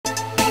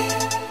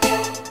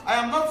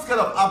am not scared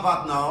of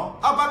Abba now.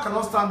 Abba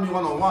cannot stand me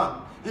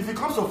one-on-one. If he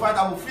comes to fight,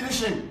 I will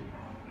finish him.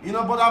 You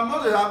know, but I'm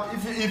not.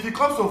 If he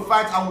comes to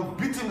fight, I will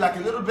beat him like a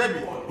little baby.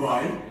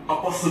 Why?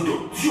 Apostle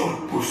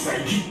Dion,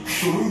 Osagie,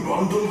 showing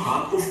random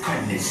heart of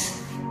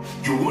kindness.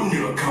 Your 1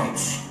 naira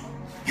counts.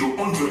 Your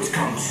 100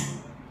 counts.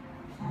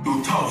 Your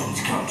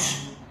 1,000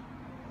 counts.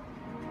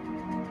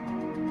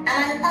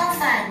 I'm an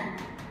orphan.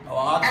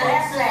 I'm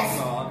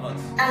restless.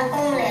 I'm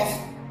homeless.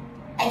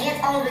 I get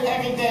hungry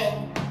every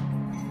day.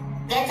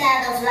 Get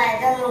tired of life,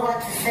 don't know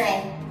what to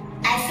say.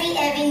 I feel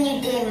every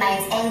new day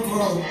might end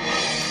me.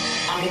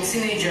 I'm a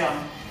teenager.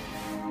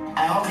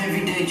 I work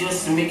every day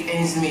just to make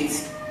ends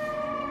meet.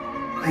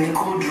 In the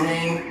cold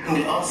rain, in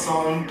the hot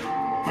sun,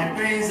 my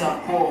parents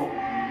are poor.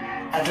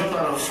 I dropped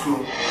out of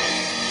school.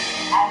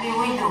 I'm a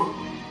widow.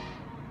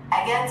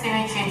 I get 3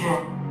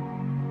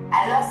 children.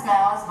 I lost my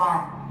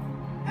husband.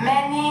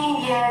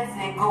 Many years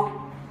ago,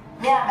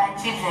 me and my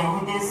children,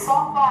 we dey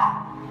suffer.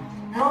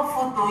 No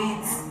food to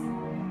eat.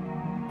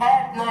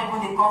 Help not even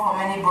dey come from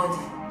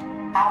anybody.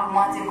 I would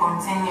want to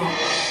continue.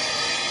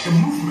 The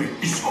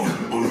movement is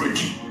on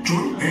already.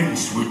 Join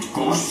hands with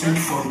God Sent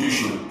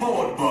Foundation,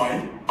 powered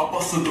by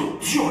Apostle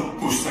Dion,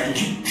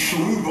 Osagie,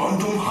 showing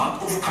random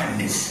heart of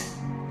kindness.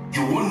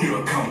 Your 1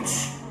 naira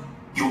counts.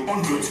 Your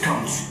 100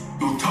 counts.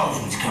 Your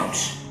 1,000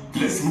 counts.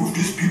 Let's move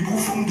these people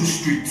from the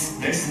streets.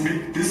 Let's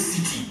make this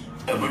city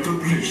a better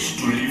place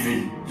to live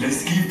in.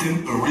 Let's give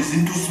them a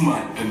reason to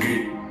smile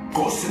again.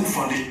 God Sent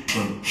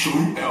Foundation,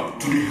 showing help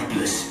to the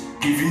helpless,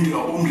 giving the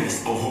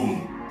homeless a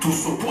home. To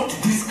support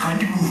this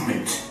kind of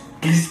movement,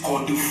 please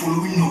call the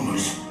following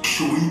numbers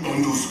showing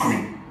on your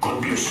screen.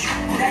 God bless you.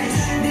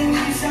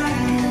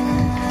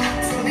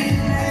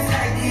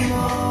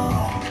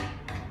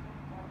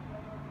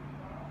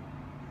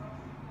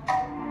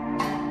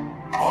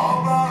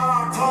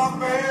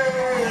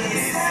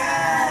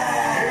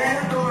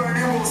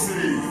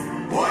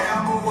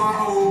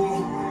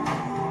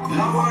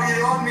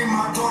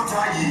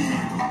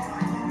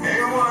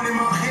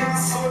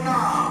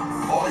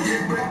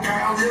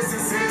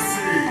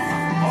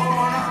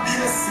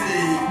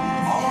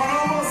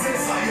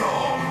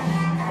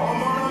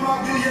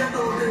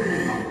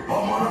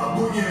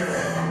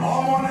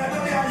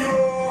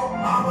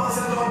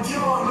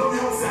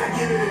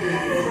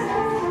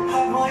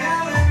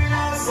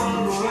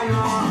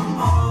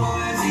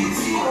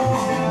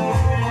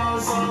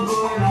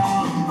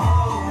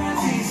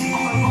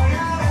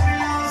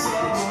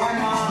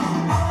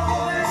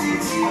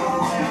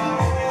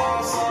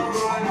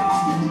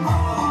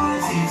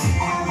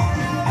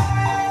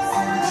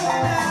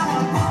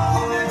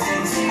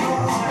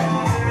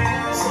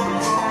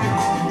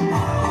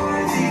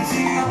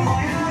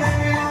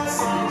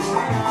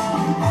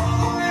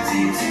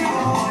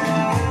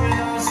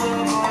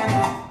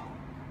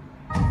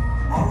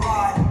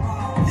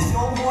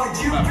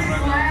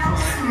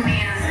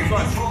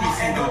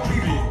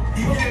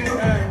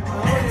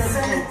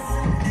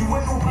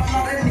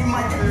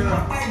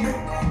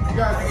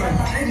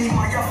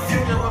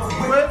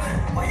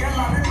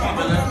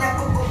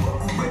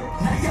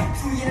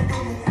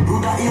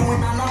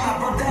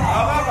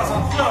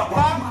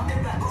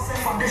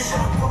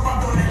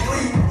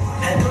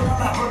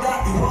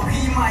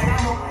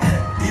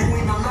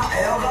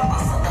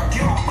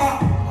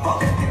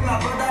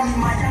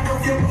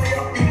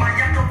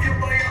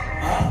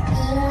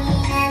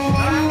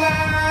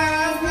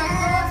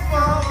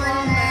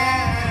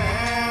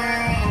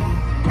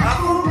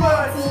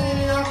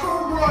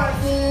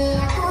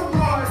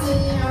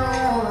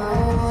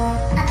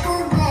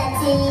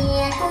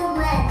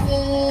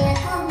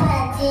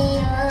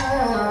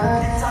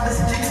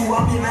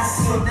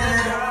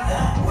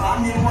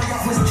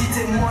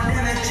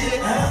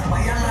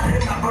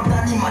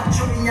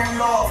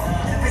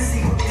 Every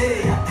single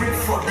day I pray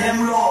for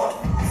them, Lord.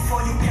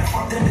 Before you care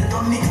for them, they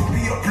don't need to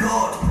be your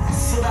blood.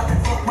 So that they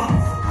fuck back.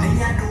 They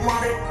don't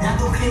want it, they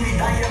don't clean me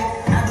down.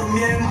 They don't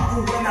mean my who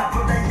when I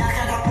put that yak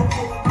at a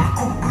popo. I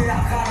could wear a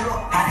car,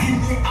 I hit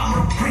me, I'm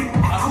a prick.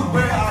 I could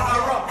wear a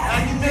car, I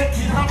hit me,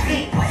 I'm a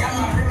prick. I am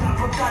not in my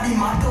property,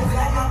 my dog,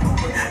 I'm a cook.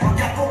 But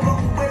I go back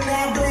when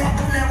I do, I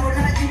don't ever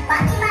like it.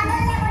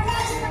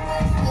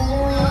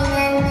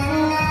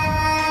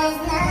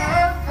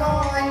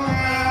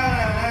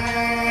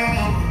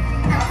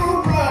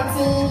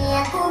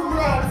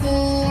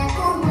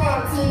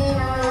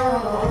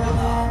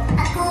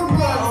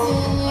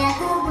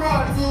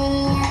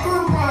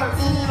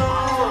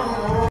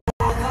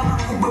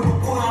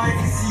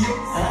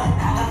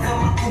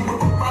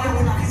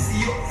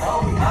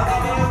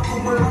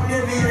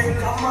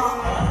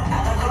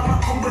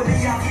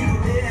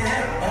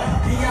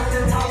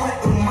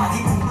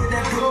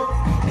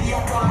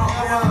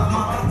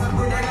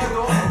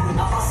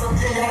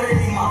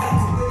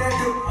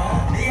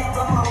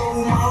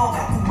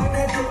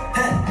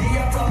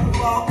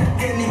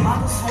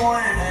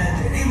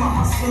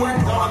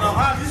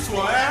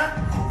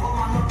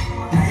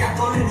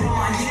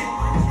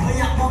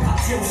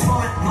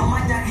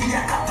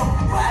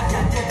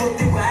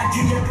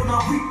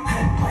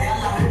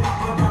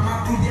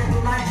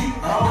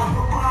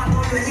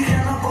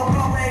 Namanya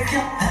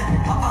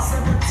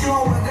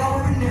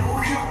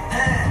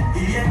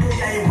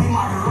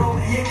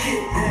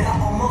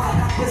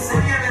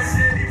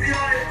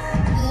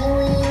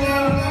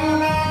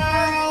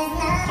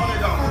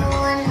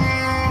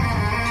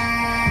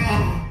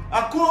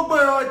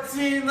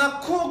etin,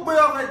 akugbe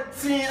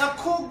etin,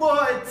 akugbo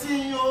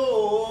etin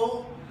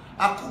yo.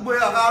 Akugbe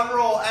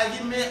araro,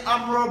 agime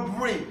armed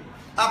robbery.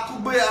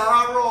 Akugbe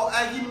araro,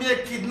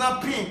 agime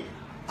kidnapping.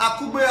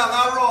 Akugbe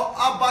araro,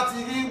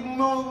 abati.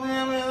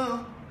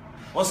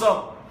 What's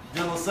up,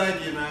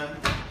 Osagie, man?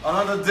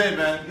 Another day,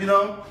 man. You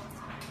know,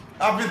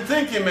 I've been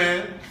thinking,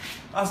 man,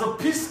 as a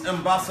peace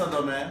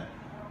ambassador, man,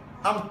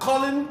 I'm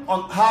calling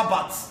on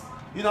Harvard.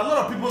 You know, a lot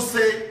of people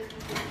say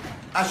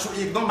I should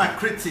ignore my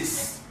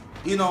critics.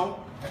 You know,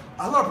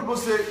 a lot of people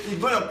say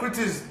ignore your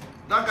critics.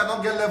 That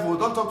cannot get level.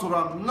 Don't talk to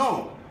them.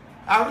 No,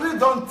 I really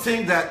don't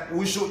think that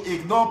we should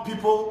ignore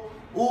people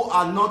who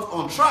are not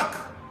on track.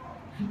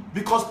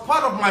 Because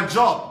part of my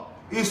job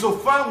is to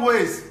find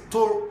ways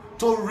to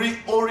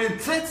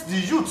reorientate the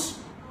youth,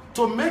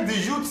 to make the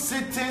youth see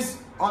things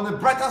on the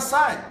brighter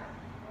side.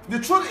 The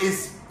truth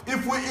is,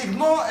 if we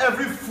ignore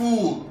every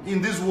fool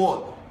in this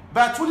world,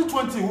 by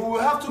 2020 we will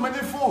have too many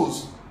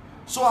fools.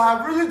 So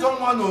I really don't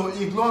want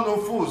to ignore no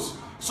fools.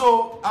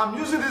 So I'm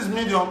using this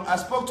medium. I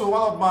spoke to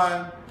one of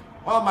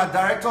my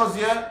directors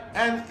here,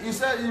 and he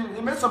said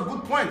he made some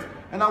good point,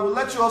 and I will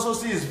let you also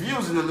see his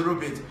views in a little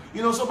bit.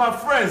 You know, so my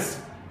friends,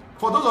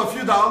 for those of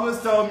you that always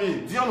tell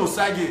me, Dion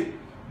Osagie,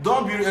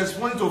 don't be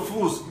responding to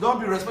fools, don't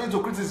be responding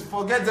to critics,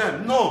 forget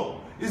them. No,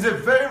 it's a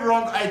very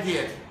wrong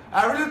idea.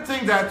 I really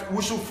think that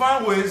we should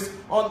find ways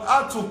on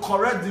how to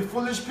correct the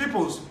foolish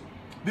peoples,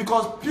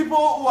 because people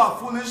who are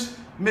foolish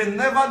may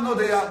never know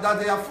that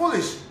they are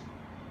foolish.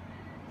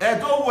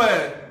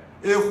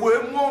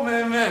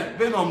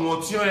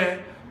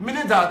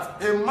 Meaning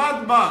that a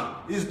madman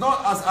is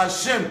not as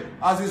ashamed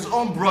as his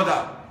own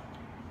brother.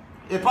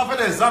 A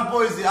perfect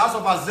example is the House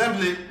of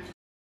Assembly.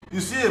 You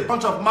see a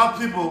bunch of mad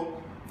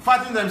people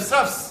fighting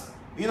themselves.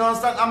 You know,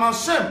 understand? I'm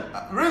ashamed,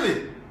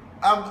 really.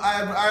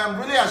 I am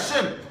really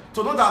ashamed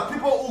to know that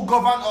people who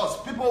govern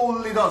us, people who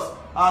lead us,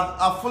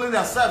 are fooling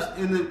themselves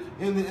in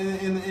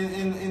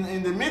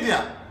the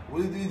media.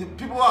 The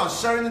people are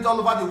sharing it all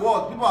over the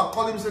world. People are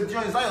calling me and saying,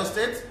 Dion, is that your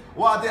state?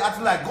 Why are they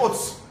acting like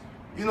goats?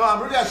 You know,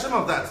 I'm really ashamed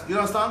of that. You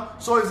understand?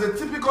 So it's a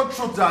typical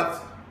truth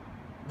that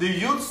the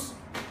youths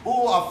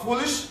who are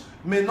foolish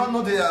may not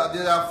know they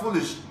are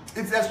foolish.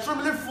 It's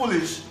extremely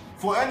foolish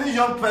for any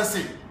young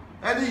person,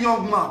 any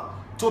young man,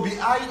 to be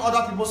eyeing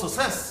other people's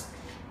success.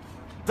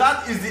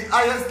 That is the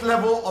highest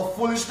level of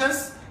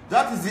foolishness.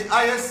 That is the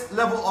highest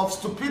level of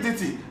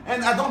stupidity.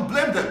 And I don't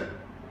blame them.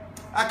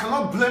 I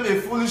cannot blame a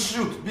foolish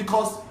youth,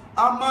 because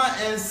Ama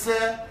and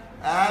say,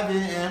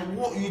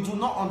 you do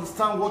not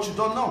understand what you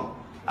don't know.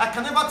 I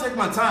can never take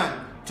my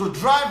time to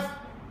drive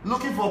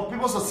looking for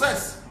people's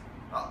success.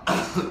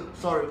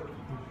 Sorry.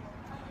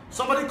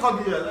 Somebody called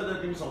me here. Let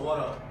them give me some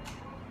water.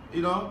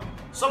 You know,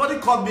 somebody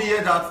called me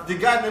here that the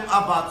guy named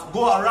Abat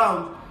go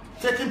around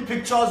taking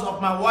pictures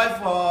of my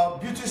wife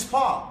beauty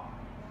spa.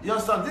 You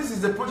understand? This is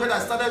the project I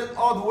started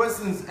all the way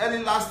since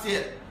early last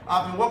year.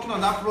 I've been working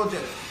on that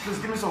project. Please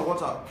give me some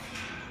water.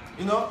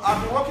 You know,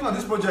 I've been working on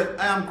this project.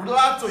 I am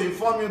glad to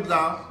inform you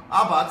that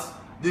Abat,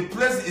 the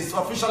place is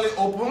officially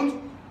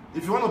opened.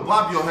 If you want to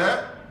barb your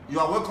hair, you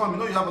are welcome. You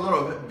know, you have a lot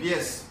of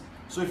BS.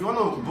 So if you want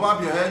to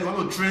barb your hair, you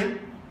want to trim,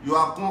 you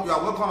are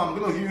welcome. I'm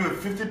going to give you a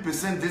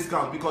 50%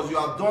 discount, because you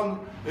have done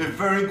a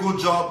very good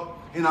job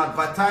in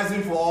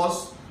advertising for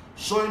us,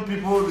 showing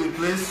people the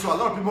place. So a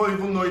lot of people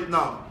even know it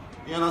now.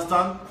 You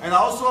understand? And I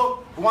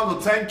also want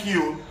to thank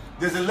you.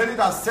 There's a lady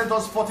that sent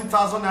us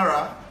 40,000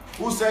 naira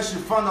who said she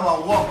found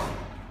our work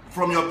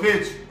from your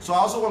page. So I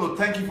also want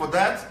to thank you for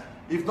that.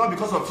 If not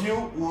because of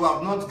you, we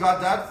have not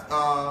got that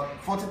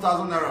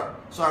 40,000 naira.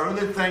 So I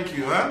really thank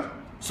you.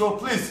 So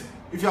please,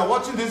 if you are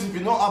watching this, if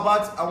you know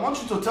Abat, I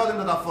want you to tell him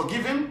that I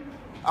forgive him.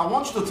 I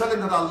want you to tell him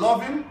that I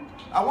love him.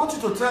 I want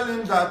you to tell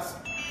him that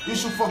he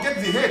should forget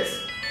the hate.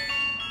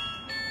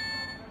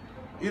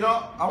 You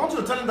know, I want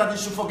you to tell him that he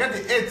should forget the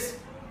hate.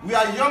 We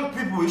are young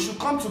people. We should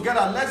come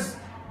together. Let's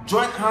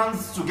join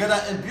hands together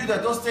and build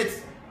Edo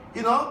State.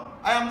 You know,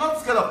 I am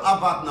not scared of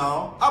Abat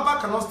now.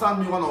 Abat cannot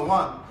stand me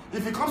one-on-one.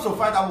 If he comes to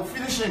fight, I will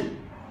finish him.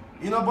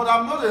 You know, but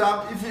I'm not.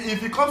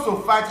 If he comes to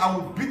fight, I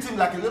will beat him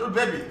like a little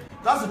baby.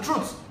 That's the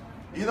truth.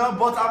 You know,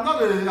 but I'm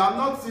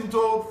not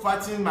into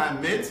fighting my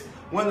mate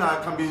when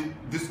I can be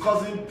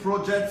discussing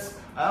projects.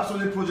 I have so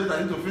many projects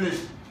I need to finish.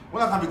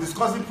 When I can be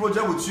discussing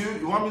project with you,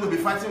 you want me to be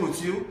fighting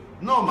with you?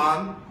 No,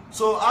 man.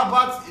 So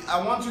Abat,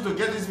 I want you to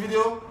get this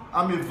video.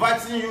 I'm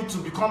inviting you to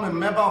become a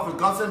member of the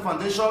Godsend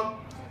Foundation.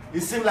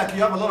 It seems like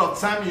you have a lot of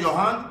time in your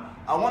hand.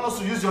 I want us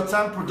to use your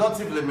time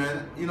productively,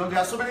 man. You know, there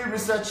are so many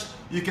research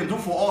you can do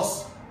for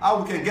us,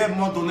 how we can get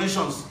more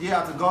donations here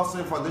at the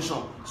Godsend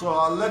Foundation. So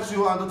I'll let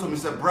you handle to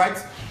Mr. Bright,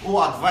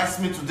 who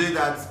advised me today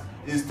that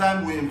it's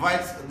time we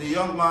invite the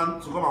young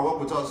man to come and work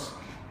with us.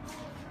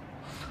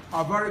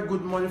 A very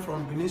good morning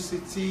from Benin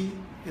City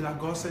in the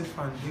Godsend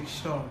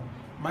Foundation.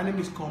 My name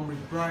is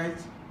Comrade Bright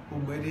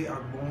Obazee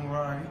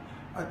Agbonrai.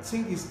 I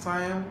think it's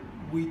time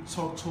we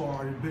talk to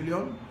our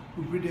rebellion.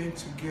 We bring them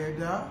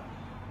together.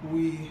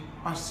 We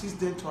assist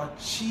them to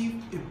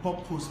achieve a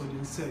purpose for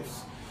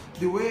themselves.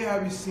 The way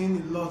I've been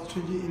seeing a lot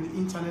changing in the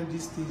internet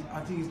these days,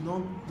 I think it's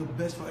not the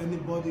best for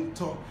anybody to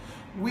talk.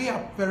 We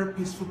are very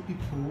peaceful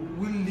people.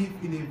 We live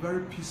in a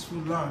very peaceful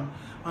land,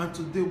 and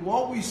today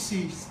what we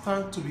see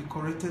stands to be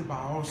corrected by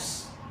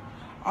us.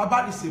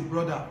 Abba is a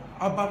brother.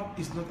 Abba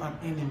is not an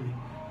enemy.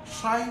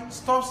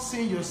 Stop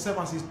seeing yourself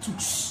as a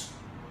tools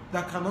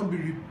that cannot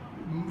be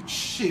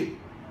shaped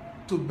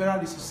to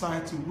better the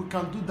society. We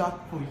can do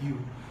that for you.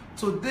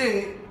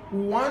 Today, we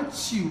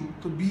want you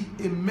to be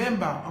a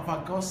member of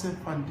our Godsend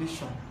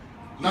Foundation.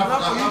 We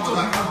want for you to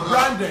be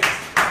branded.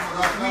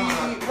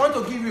 We want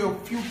to give you a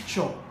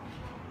future.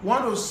 We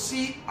want to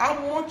see how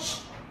much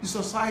the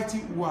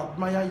society will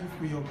admire you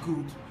for your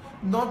good.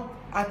 Not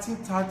acting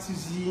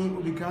tacticism,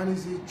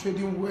 hooliganism,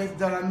 trading wealth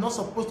that are not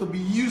supposed to be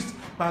used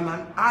by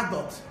an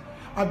adult.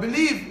 I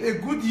believe a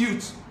good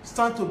youth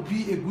stands to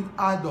be a good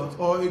adult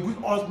or a good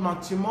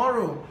husband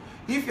tomorrow.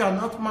 If you are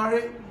not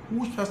married,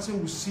 which person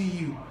will see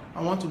you?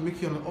 I want to make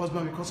you an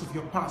husband because of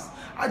your past.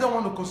 I don't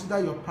want to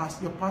consider your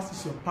past. Your past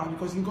is your past,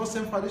 because in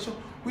Godsend Foundation,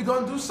 we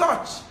don't do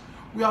such.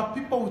 We are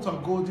people with a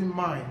golden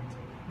mind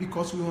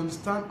because we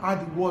understand how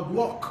the world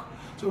works.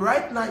 So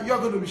right now, you're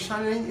going to be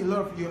shining a lot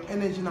of your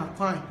energy and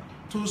time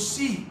to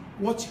see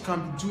what you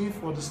can be doing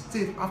for the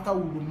state after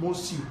we remove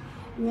you.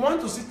 We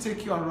want to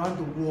take you around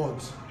the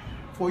world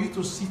for you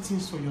to see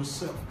things for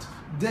yourself.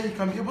 Then you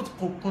can be able to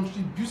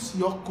contribute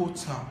your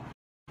quota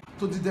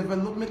to the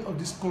development of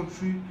this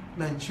country,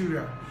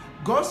 Nigeria.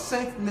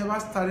 Godsend never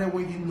started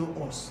when you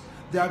know us.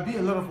 There will be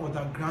a lot of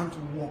underground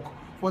work.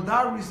 For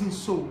that reason,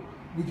 so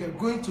we are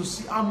going to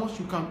see how much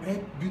you can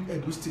help build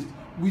Edo State.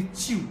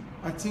 With you,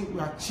 I think we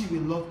achieve a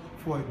lot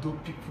for Edo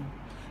people.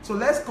 So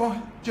let's go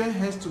join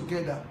hands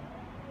together.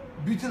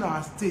 Building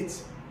our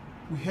state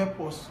will help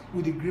us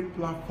with a great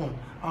platform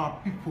our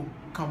people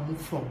can move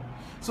from.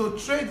 So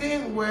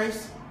trading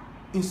wealth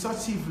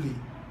insertively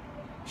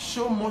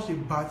show much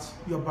about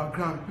your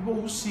background. People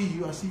who see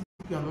you as if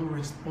you are not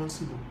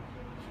responsible.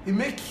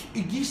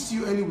 It gives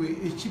you anyway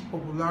a cheap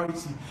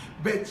popularity,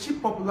 but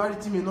cheap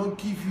popularity may not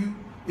give you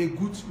a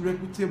good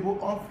reputable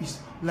office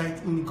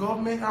like in the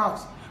government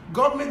house.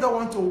 Government don't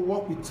want to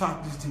work with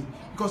tax this day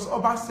because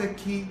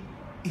Obazee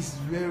is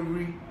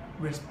very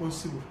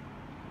responsible.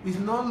 He's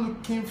not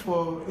looking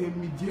for a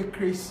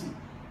mediocrity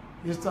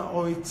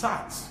or a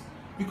tax.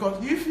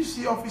 Because if you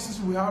see offices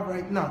we have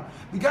right now,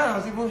 the guy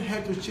has even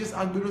had to chase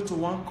Agbero to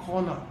one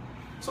corner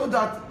so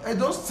that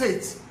Edo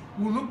State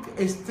will look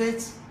a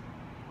state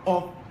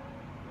of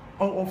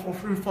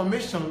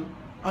reformation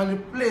and a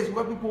place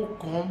where people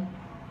come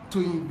to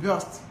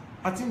invest.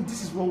 I think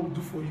this is what we'll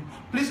do for you.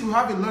 Please, we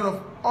have a lot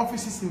of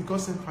offices in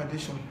Godsend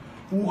Foundation.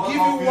 We'll give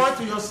you one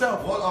to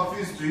yourself. What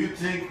office do you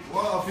think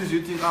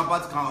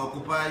Albert can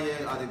occupy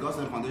here at the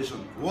Godsend Foundation?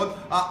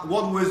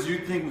 What ways do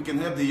you think we can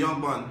help the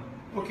young man?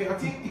 Okay, I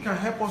think it can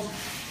help us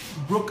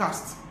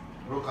broadcast,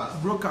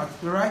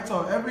 right?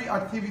 Or every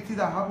activity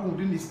that happens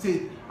within the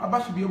state,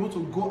 Abba should be able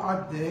to go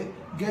out there,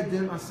 get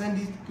them, and send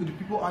it to the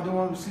people I don't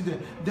want to see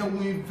them. Then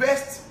we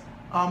invest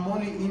our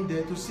money in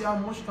there to see how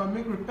much we can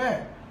make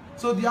repair.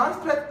 So the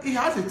aspect, he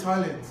has a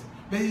talent,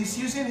 but he's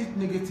using it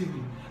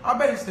negatively.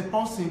 Abba is the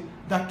person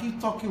that keep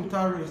talking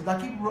without rest,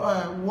 that keep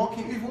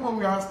working even when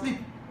we are asleep.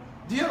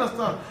 Do you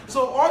understand?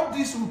 So all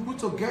this we put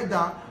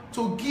together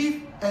to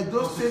give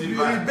Edo State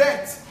a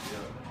rebate.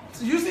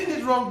 Using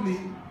it wrongly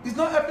is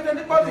not helping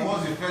anybody.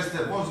 What's the first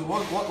step?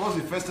 What's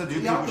the first step do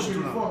you think we should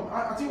do now?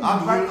 I think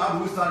how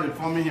do we start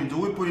reforming him? Do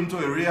we put him into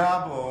a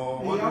rehab or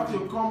what? He has to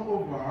come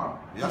over.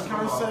 He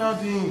cancel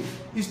him.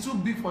 It's too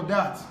big for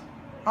that.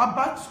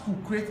 Albert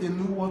could create a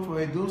new world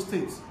for Edo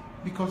State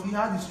because he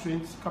has the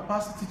strength,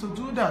 capacity to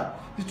do that.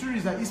 The truth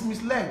is that he's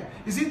misled.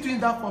 Is he doing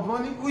that for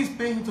money? Who is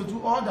paying him to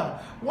do all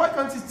that? Why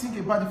can't he think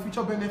about the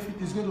future benefit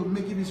is going to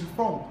make him his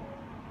reform?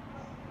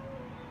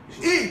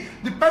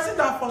 The person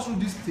that falls through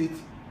this state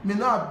may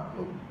not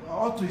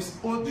have to his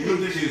own. Do you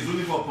think he's doing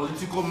it for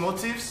political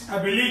motives? I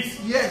believe.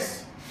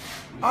 Yes.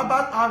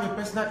 Albert have a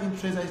personal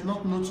interest that is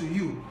not known to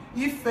you.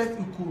 If fact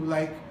it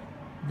could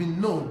be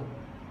known,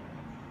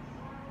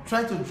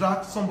 try to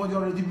drag somebody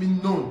already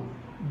been known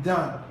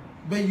down,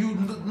 but you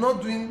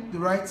not doing the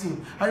right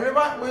thing. I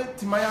remember when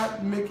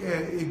Timaya make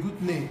a good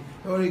name,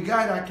 there was a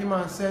guy that came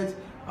and said,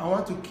 I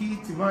want to kill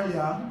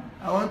Timaya,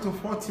 I want to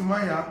fall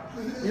Timaya.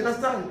 You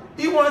understand?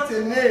 He wants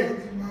a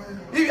name.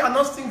 If you are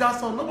not singing that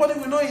song, nobody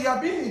will know he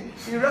has been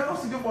in record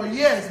studio for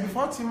years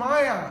before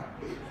Timaya.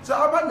 So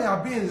Albert may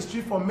have been in the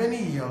street for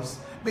many years,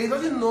 but he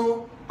doesn't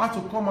know how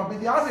to come up. But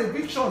he has a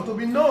vision to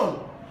be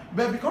known.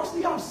 But because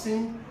he has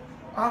seen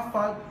how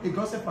far a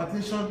Godsend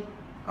Foundation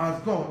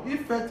has gone, he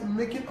felt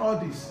making all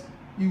this,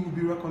 he will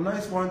be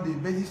recognized one day.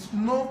 But he's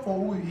known for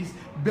who he is.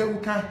 But we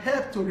can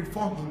help to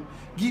reform him,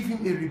 give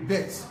him a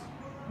rebate,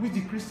 which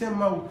the Christian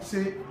man would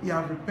say he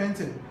has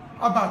repented.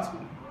 Albert,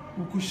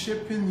 we could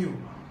shape you.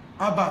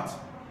 Albert,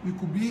 you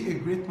could be a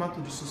great man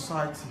to the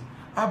society.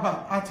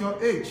 Albert, at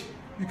your age,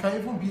 you can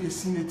even be a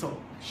senator.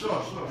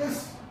 Sure.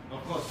 Yes.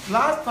 Of course.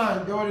 Last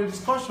time, there was a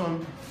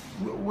discussion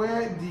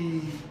where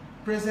the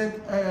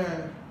present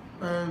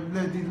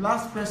the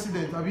last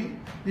president,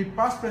 the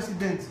past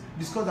president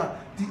discussed that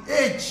the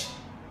age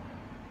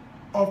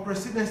of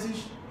presidency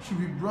should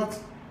be brought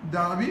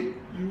down.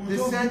 They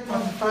said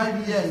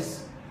 35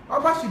 years.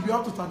 Obama should be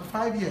up to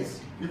 35 years.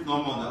 If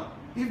not more than.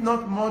 If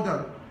not more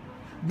than.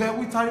 But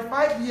with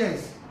 35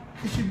 years,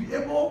 he should be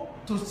able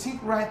to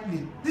think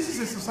rightly. This is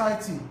a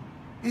society.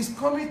 It's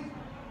coming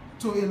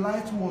to a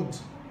light world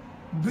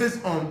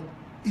based on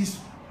is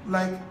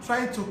like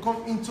trying to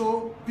come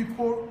into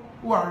people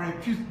who are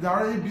reputed, they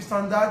already be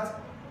standard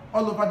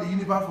all over the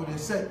universe for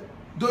themselves.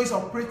 Though it's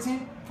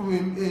operating from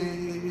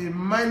a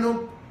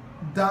minor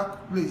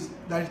dark place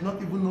that is not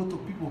even known to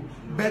people.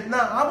 But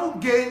now I will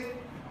gain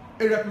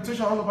a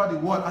reputation all over the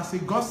world as a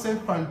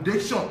God-sent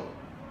foundation.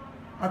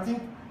 I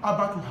think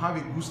Abba will have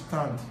a good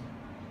stand.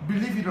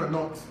 Believe it or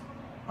not,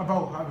 Abba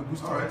will have a good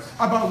stand. Right.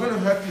 Abba will going to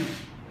help you.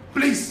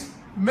 Please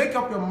make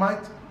up your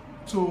mind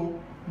to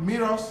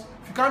meet us.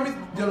 If you can't meet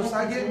Dion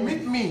Osagie,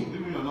 meet me.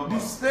 The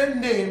same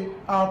name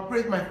I'll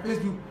create my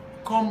Facebook,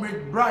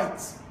 Comrade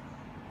Bright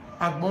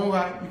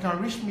Agbonra. You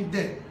can reach me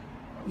there.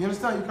 You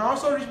understand? You can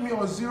also reach me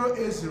on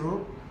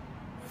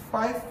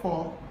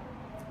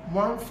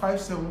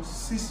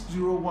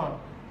 080-54-157-601.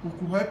 We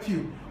could help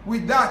you.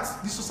 With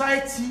that, the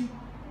society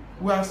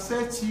will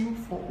accept you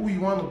for who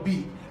you want to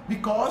be.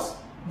 Because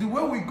the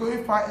way we're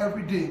going far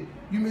every day,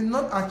 you may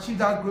not achieve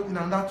that growth in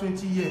another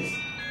 20 years.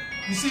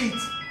 You see it?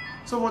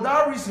 So for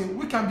that reason,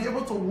 we can be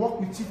able to work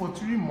with you for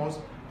 3 months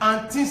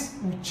and things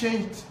will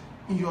change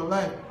in your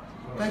life.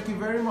 Thank you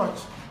very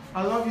much.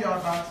 I love you,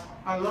 Albert.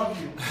 I love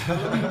you. I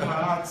love you in my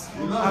heart.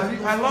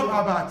 I love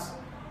Albert.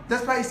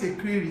 That's why it's a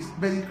credit,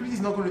 but the credit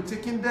is not going to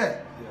take him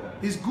there.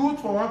 Yeah. It's good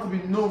for one to be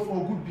known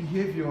for good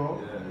behavior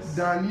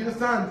than, you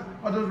understand,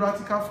 other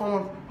radical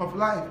form of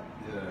life.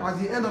 Yes. At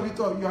the end of it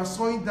all, you are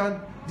sowing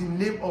down the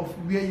name of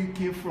where you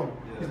came from.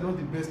 Yeah. It's not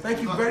the best.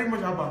 Thank you very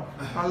much, Abba.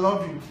 I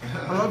love you.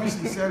 I love you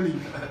sincerely.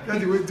 That's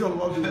the way Dion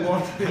loves the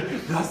world.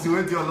 That's the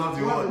way Dion loves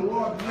the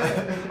world.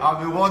 Yeah.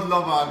 I'm a world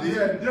lover.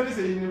 Yeah, Dion is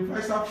a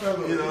universal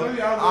fellow. You know,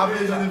 I'm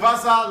a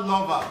universal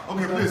lover.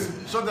 Okay, please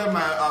show them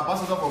my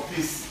ambassador for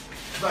peace.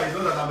 So you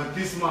know that I'm a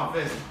peace man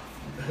first.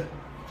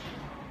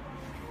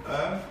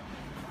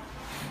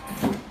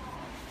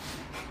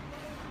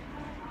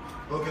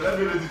 Okay, let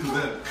me read it to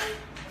them.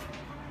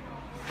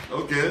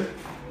 Okay,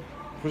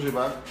 push it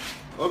back.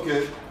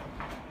 Okay,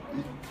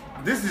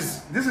 this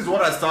is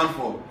what I stand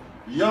for.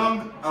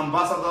 Young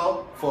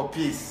ambassador for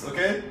peace.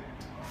 Okay,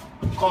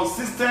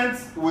 consistent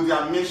with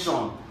their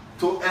mission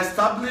to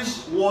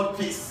establish world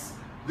peace.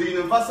 The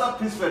Universal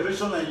Peace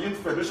Federation and Youth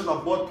Federation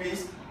of World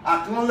Peace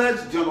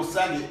acknowledge Dion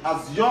Osagie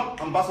as young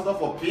ambassador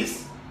for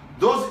peace.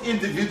 Those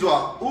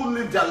individuals who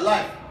live their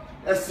life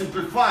and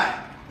simplify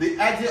the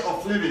idea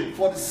of living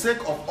for the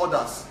sake of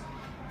others.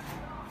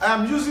 I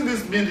am using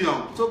this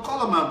medium to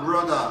call on my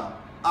brother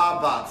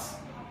Albert.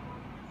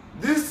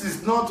 This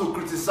is not to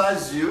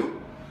criticize you.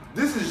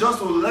 This is just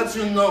to let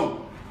you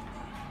know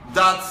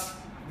that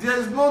there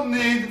is no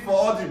need for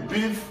all the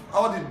beef,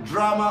 all the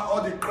drama,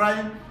 all the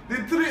crime.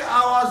 The 3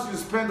 hours you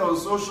spend on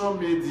social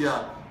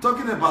media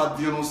talking about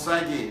Dion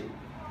Osagie,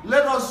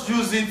 let us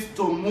use it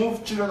to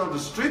move children on the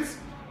streets.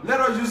 Let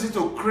us use it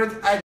to create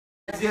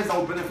ideas that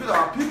will benefit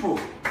our people.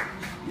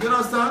 You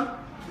understand?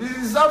 It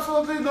is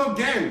absolutely no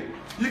game.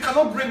 You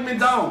cannot bring me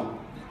down.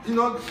 You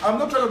know, I'm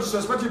not trying to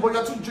disrespect you, but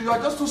you are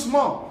just too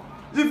small.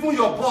 Even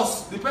your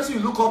boss, the person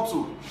you look up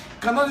to,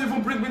 cannot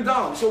even bring me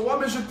down. So what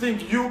makes you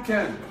think you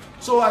can?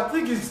 So I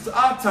think it's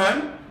our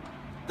time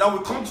that we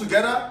come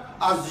together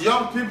as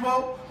young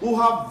people who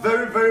have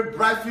very, very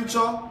bright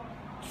future,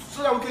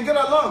 so that we can get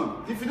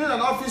along. If you need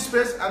an office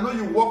space, I know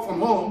you work from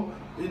home,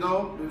 you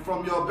know,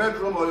 from your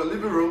bedroom or your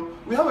living room.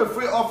 We have a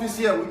free office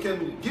here we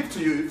can give to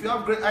you if you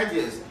have great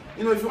ideas.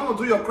 You know, if you want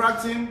to do your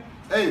crack team,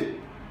 hey,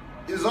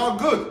 it's all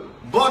good.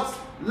 But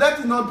let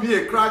it not be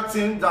a crack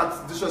team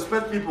that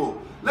disrespect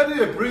people. Let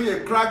it bring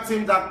a crack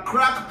team that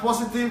crack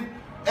positive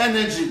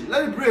energy.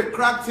 Let it bring a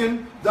crack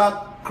team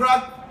that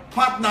crack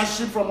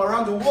partnership from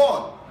around the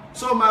world.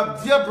 So my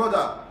dear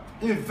brother,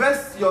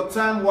 invest your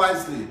time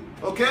wisely,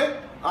 okay?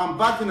 I'm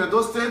back in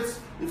Edo State.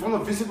 If you want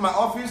to visit my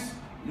office,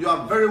 you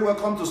are very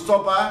welcome to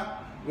stop by.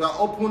 We are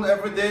open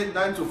every day,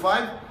 9 to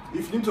 5.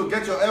 If you need to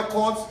get your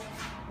haircut,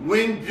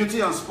 Wing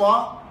Beauty and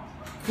Spa,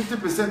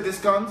 50%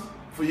 discount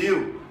for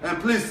you. And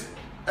please,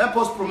 help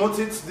us promote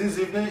it this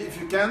evening if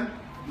you can.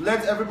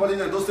 Let everybody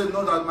in Edo State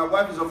know that my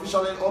wife is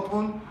officially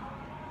open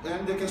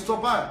and they can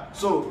stop by.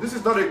 So this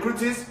is not a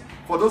criticism.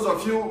 For those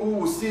of you who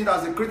will see it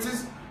as a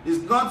criticism,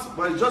 it's not,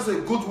 but it's just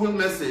a goodwill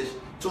message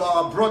to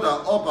our brother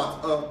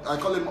Albert. I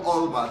call him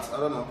Albert, I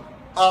don't know,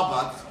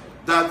 Albert,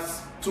 that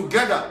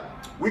together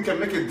we can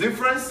make a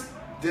difference.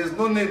 There's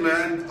no need,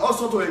 man.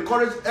 Also to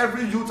encourage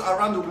every youth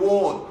around the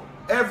world,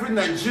 every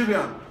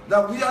Nigerian,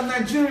 that we are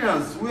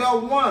Nigerians, we are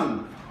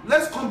one.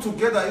 Let's come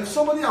together. If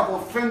somebody have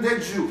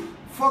offended you,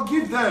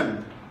 forgive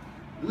them.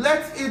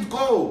 Let it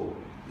go.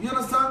 You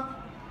understand?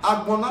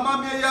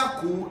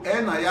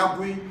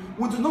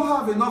 We do not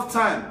have enough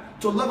time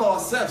to love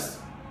ourselves.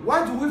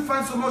 Why do we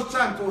find so much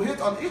time to hate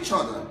on each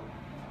other?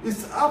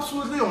 It's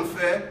absolutely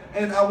unfair,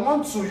 and I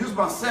want to use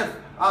myself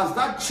as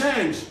that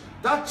change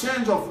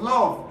of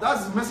love.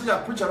 That's the message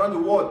I preach around the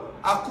world.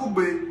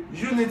 Akube,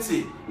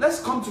 unity. Let's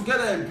come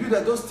together and build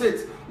Edo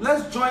State.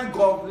 Let's join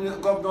Governor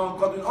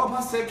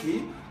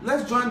Obazee.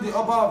 Let's join the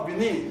Oba of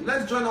Benin.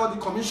 Let's join all the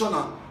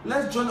commissioner.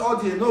 Let's join all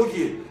the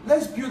Enogi.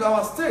 Let's build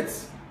our state.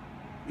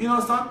 You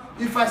understand?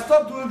 If I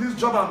stop doing this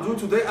job I'm doing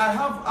today, I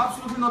have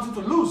absolutely nothing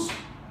to lose.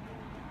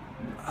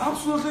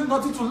 Absolutely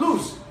nothing to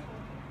lose.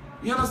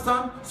 You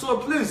understand? So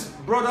please,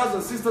 brothers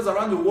and sisters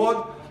around the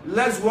world,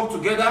 let's work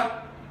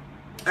together.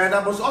 And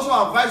I must also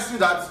advise you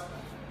that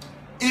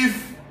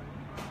if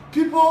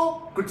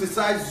people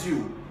criticize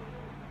you,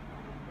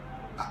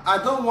 I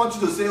don't want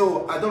you to say,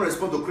 oh, I don't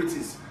respond to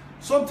critics.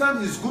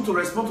 Sometimes it's good to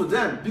respond to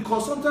them,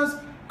 because sometimes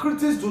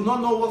critics do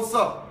not know what's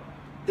up.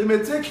 It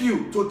may take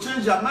you to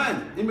change your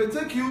mind. It may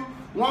take you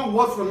one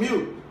word from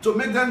you to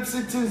make them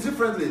see things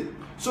differently.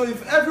 So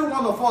if every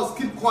one of us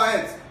keep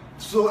quiet,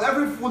 so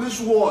every foolish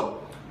word,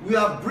 we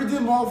are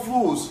breeding more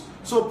fools.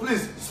 So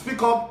please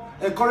speak up,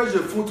 encourage the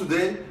fool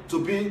today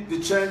to be the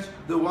change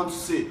they want to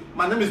see.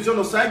 My name is Dion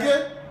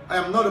Osagie. I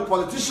am not a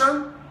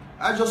politician.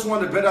 I just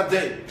want a better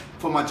day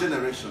for my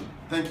generation.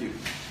 Thank you.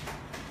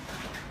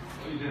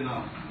 What are you doing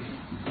now?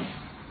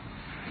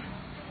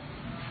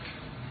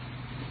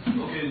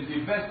 Okay,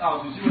 the first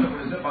out, you see what the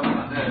president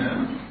partner there?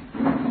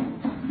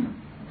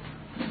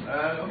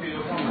 Okay,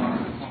 you're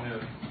come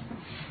here.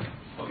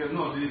 Okay,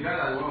 no, the guy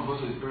that want to go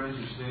to his parents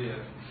should stay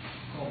here.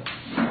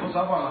 What's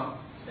up now?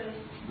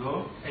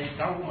 Go? And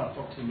that woman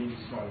talked to me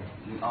this morning.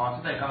 Our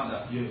sister in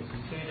Canada? Yes, he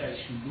said I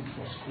should look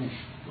for school.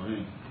 For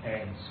him.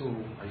 And so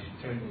I should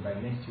tell him by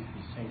next week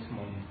he sends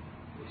money.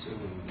 So,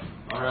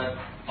 alright.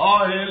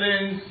 All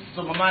healings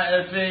to Mama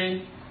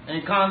Effie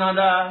in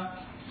Canada,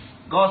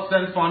 God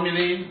sent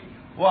family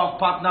who have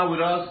partnered with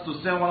us to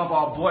send one of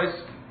our boys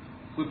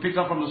we picked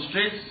up from the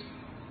streets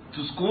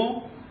to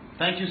school.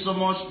 Thank you so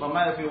much,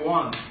 Mama Effie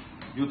 1.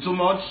 You too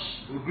much.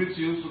 We greet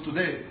you. So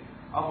today,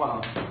 how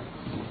far now?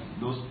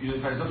 Those,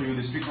 if I start you,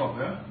 they speak up,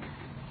 eh?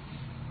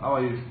 How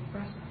are you?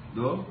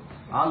 Though?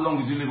 How long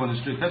did you live on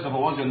the street? First of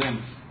all, what's your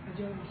name?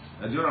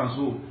 Endurance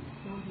who?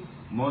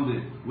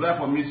 Monday. Where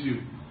for meet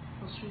you?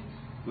 For streets.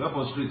 Where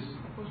for streets?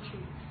 For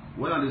street.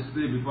 When are they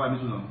stay before I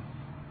meet you now?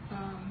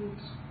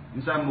 Boats.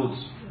 Inside boats?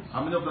 Yes.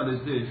 How many of them they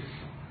stay?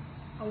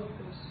 All of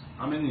us.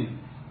 How many?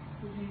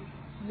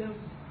 Level.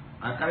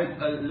 I carry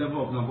a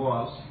level of number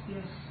house.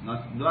 Yes.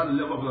 Now, that the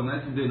level of the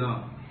 90 day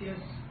now. Yes.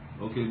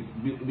 Okay.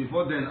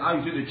 Before then, how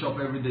you say they chop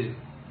every day?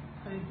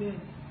 I beg.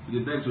 They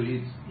beg to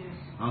eat. Yes.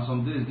 And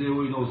some days they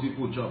will see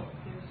food chop.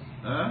 Yes.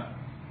 Eh?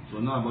 So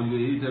now, but you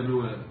eat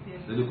everywhere.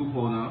 Yes. They cook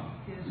for now.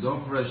 Yes. You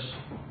don't fresh.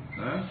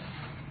 Eh?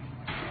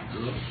 So,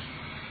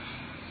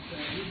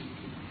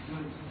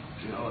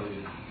 yeah, how are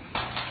you?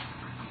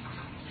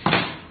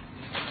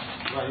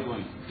 Where are you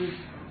going?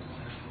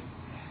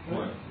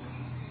 Where?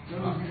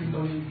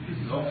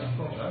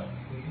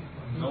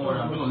 Don't worry,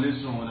 I'm going to leave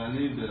soon. When I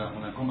leave, when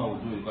I come back,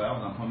 we'll do it. Because I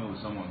have an appointment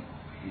with someone.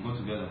 We'll go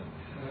together.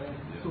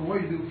 So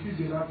what you do, feed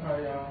the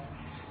entire,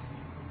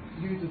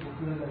 give it to the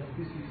population like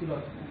this, so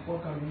that people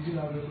can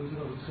easily have a position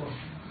of the source.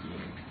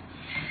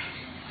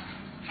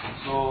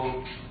 So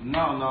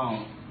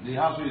now, the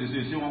house where you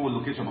see one will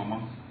locate your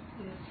mama.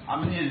 Yes.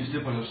 How many years you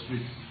stay for your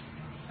street?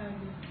 And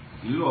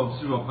You of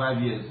 3 or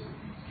 5 years.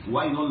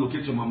 Why you not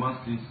locate your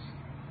mama since?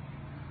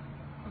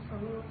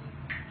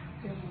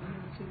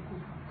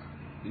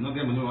 You not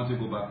get money, you want to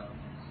go back.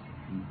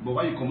 But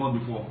why you come out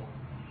before?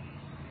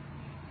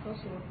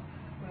 also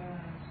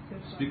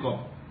stepfather. Speak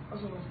up.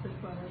 Also my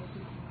stepfather.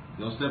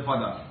 Your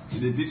stepfather,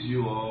 did they beat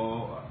you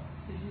or?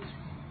 They beat me.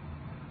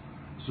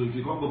 So if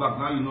you can't go back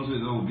now, you know so they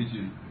will beat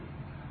you.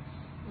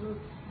 No,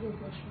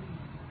 touch me.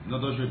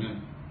 Not touch you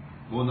again.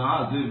 But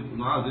now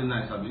how's it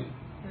nice, Abi?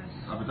 Yes.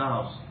 A better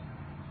house.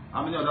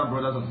 How many other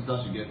brothers and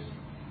sisters you get?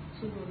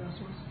 2 brothers,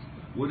 1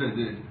 sister. What they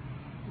did?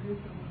 They live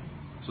together.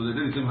 So they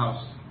did the same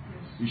house.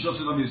 Yes. You sure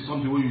say not be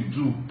something what you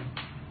do?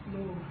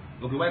 No.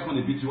 Okay, why can't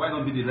they beat you? Why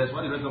not beat the rest?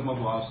 Why the rest of them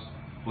for house?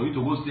 For you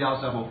to go stay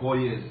outside for 4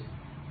 years.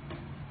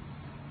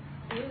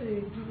 When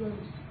they do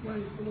when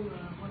you follow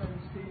my mother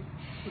and say,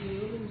 so they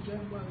always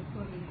drive by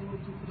before they go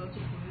to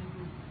production for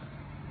him.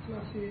 So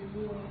I say,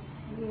 no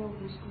one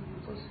go school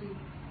because say,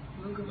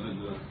 we're not going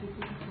to take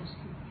people for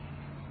school.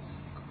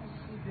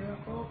 They are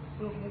all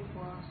full of work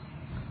for us.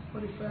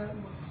 But if I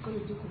because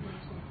they do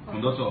conductor.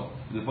 Conductor,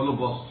 they follow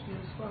bus.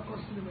 Yes, for I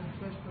consider my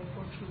fresh by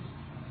controls.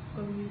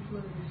 Because we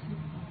feel they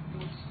sleep in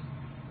boats.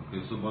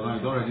 Okay, so but now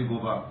you don't already go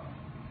back.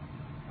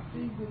 I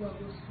think go back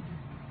go see them.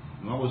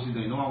 You don't want to see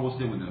them, you don't want to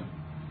stay with them.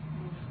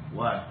 No.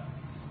 Why?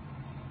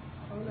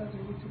 I would like to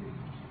go to the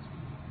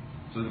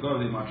So because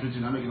they maltreat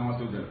you, now make you not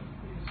want to stay with them.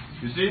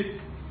 Yes. You see,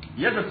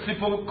 here's a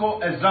typical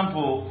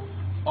example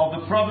of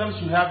the problems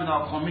we have in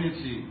our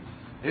community.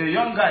 A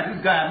young guy,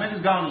 this guy, I met this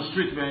guy on the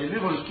street, man. He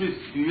lived on the street.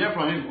 You hear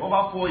from him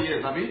over 4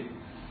 years, Abi.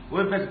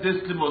 When people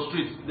sleep on the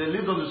street, they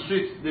lived on the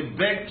street, they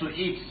beg to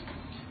eat.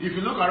 If you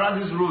look around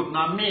this road,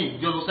 now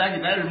me, the Osagie,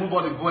 I remove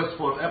all the boys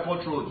for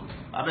airport road.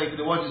 I beg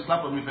you, watch this,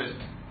 clap on me first.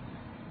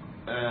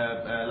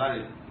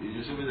 Larry,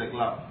 you show me the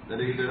clap. Then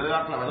they don't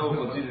clap, I don't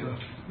continue.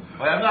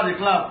 But I'm not the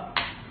clap.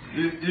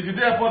 If you did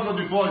airport road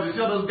before, you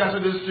see all those guys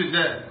on the street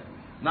there.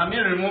 Now me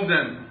remove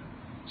them.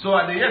 So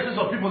at the essence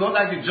of people don't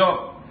like the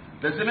job.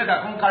 They say make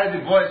I come carry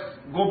the voice,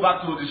 go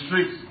back to the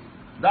streets.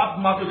 That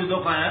mouth will be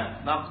done,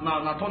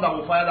 now thought that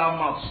will fire that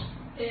mouth.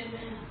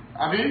 Amen.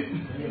 Abi?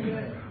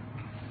 Amen.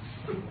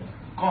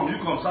 Come, you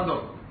come, stand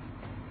up.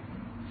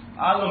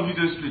 How long you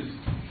do the streets?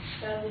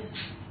 5 years.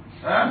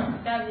 Huh?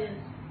 5 years.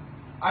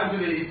 How do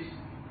they eat?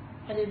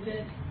 I did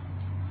beg.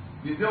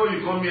 The day when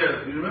you come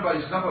here, you remember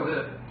you slept for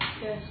there?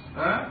 Yes.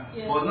 Huh?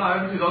 Yes. But now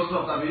everything is all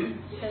soft, Abi?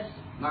 Yes.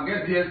 Now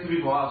get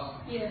DSTV for us.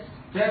 Yes.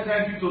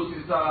 Thank you to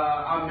Sister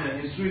Amen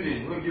in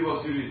Sweden. Who give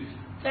us series.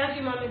 Thank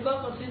you, Mommy.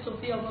 God continue to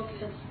pay your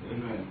buckets.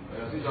 Amen.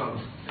 Sit down.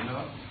 You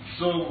know?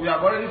 So we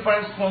have already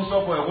found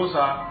sponsor for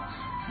Ewosa.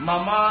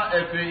 Mama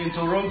Efe in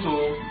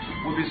Toronto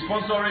will be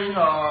sponsoring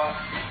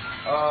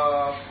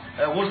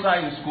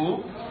Osagie in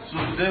school. So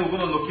today we're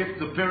going to locate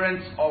the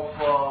parents of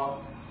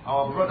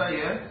our brother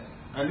here.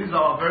 And this is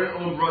our very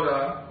own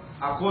brother,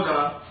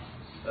 Akoda.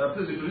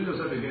 Please introduce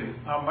yourself again.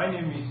 My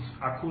name is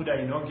Akoda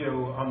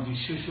Inogero. I'm the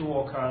social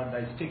worker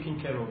that is taking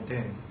care of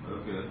them.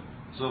 Okay.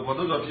 So for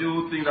those of you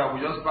who think that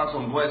we just pack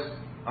some boys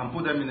and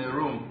put them in a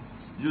room,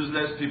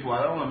 useless people,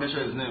 I don't want to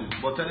mention his name,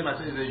 but tell him I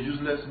say he's a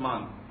useless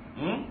man.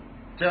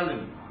 Tell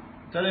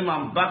him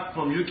I'm back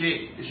from UK.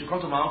 He should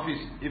come to my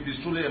office if he's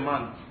truly a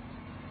man.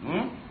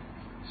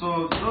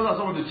 So those are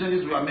some of the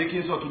changes we are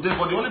making. So today,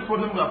 but the only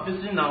problem we are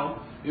facing now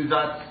is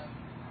that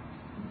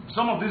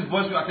some of these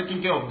boys we are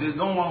taking care of, they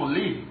don't want to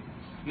leave.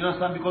 You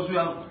understand? Because we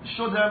have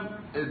showed them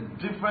a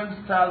different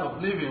style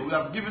of living. We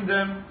have given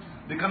them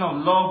the kind of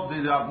love they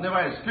have never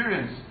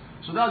experienced.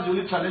 So that's the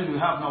only challenge we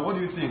have now. What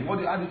do you think? How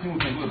do you think we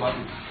can do about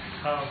it?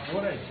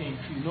 What I think,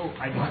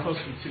 I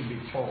discussed with you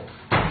before.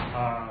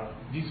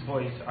 These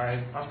boys,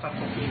 after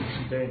talking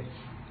to them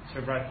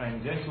several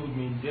times, they told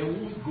me they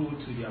would go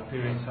to their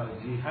parents' house.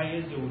 The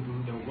highest they would do,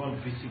 they would go and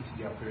visit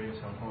their parents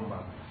and come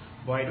back.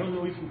 But I don't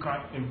know if we can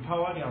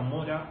empower their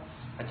mother.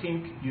 I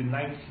think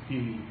unite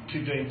the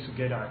children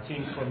together. I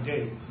think from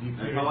there,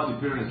 empower the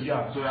parents.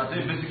 Yeah. So I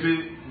think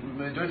basically,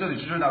 majority of the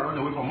children that run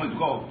away from home is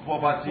because of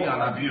poverty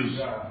and abuse.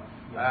 Yeah.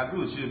 I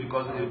agree with you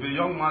because if a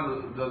young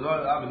man does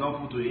not have enough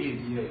food to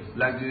eat,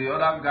 like the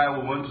other guy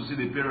who went to see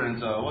the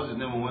parents, what's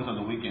his name, who went on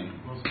the weekend?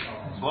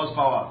 God's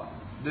power.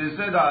 They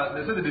said that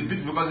they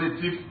beat because they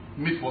thief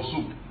meat for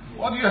soup.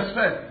 What do you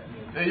expect?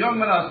 A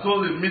young man has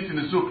stole the meat in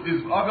the soup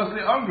is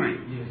obviously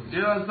hungry. Do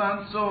you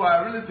understand? So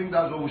I really think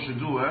that's what we should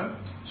do.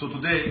 So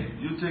today,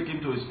 you take him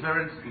to his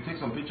parents, you take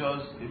some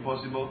pictures if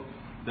possible,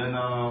 then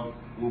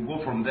we'll go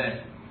from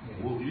there.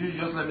 You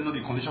just let me know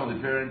the condition of the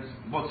parents.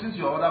 But since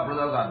your other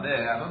brothers are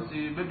there, I don't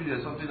see, maybe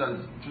there's something that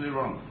is truly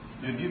wrong.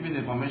 You give me the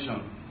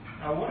information.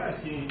 What I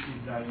think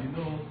is that,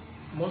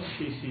 most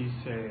cases,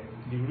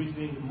 the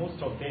reason,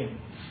 most of them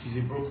is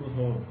a broken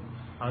home.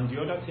 And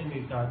the other thing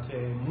is that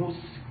most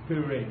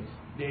parents,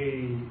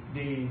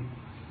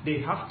 they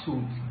have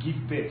to give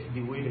birth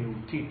the way they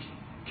will take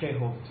care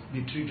of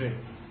the children.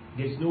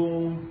 There's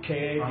no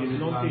care, there's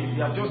nothing.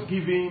 They are just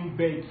giving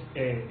birth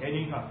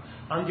anyhow.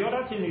 And the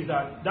other thing is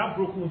that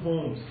broken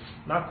homes,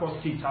 that cause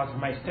it as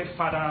my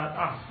stepfather,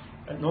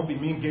 not be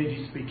me get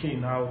this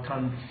speaking, I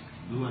can't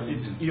do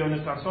anything. You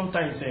understand?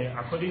 Sometimes,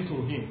 according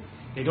to him,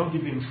 they don't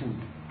give him food.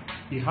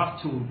 He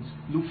have to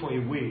look for a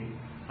way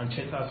and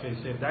shelter for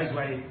himself. That's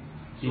why.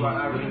 So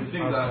I really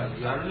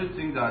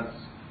think that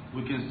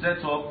we can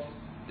set up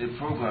a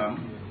program.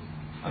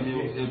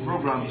 A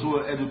program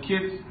to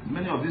educate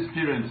many of these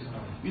parents.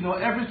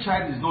 Every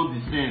child is not the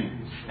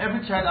same.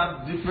 Every child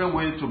has different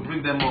ways to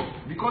bring them up.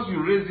 Because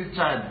you raise this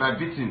child by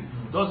beating,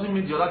 doesn't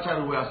mean the other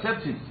child will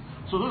accept it.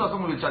 So those are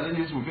some of the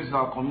challenges we face in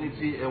our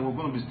community, and we're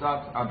going to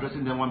start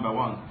addressing them one by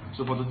one.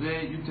 So for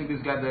today, you take this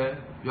guy there.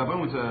 You are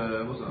going with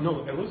Osagie?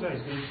 No, Osagie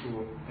is going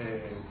to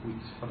with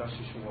other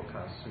social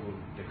workers, so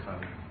they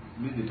can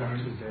meet the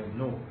parents. To them.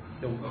 No,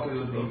 they will come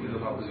to them.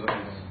 It's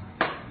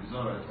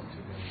all right.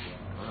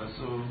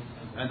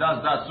 And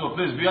that's that. So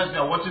please, viewers, if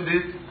you are watching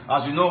this,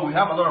 as you know, we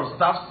have a lot of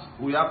staffs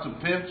we have to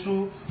pay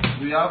through.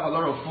 We have a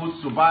lot of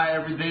foods to buy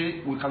every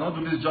day. We cannot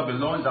do this job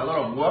alone. It's a lot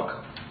of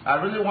work. I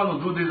really want to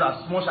do this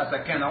as much as I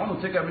can. I want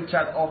to take every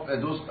child off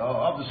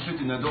the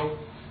street in Edo,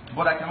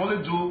 but I can only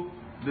do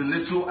the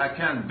little I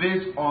can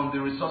based on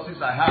the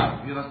resources I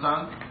have. You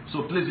understand?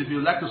 So please, if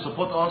you'd like to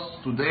support us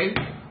today,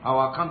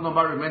 our account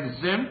number remains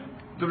the same: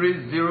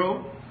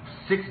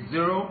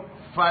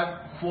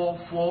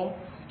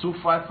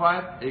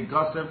 3060544255. A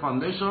Godsend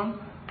Foundation.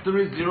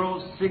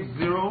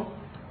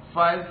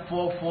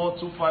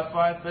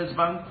 3060544255. First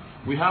Bank.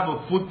 We have a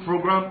food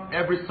program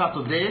every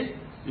Saturday.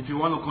 If you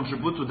want to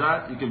contribute to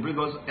that, you can bring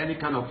us any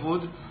kind of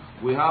food.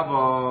 We have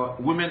a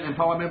women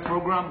empowerment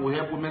program. We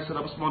help women set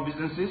up small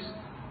businesses.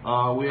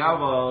 We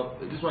have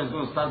this one is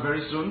going to start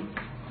very soon.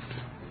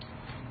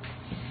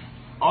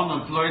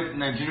 Unemployed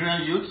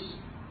Nigerian youth.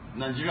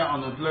 Nigeria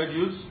unemployed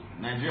youth.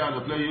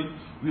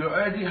 We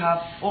already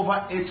have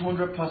over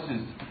 800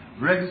 persons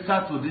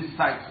registered to this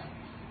site.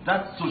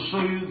 That's to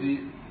show you the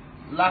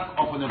lack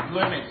of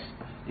unemployment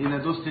in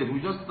Edo State. We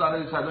just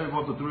started this, I don't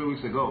know, up to 3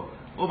 weeks ago.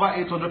 Over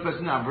 800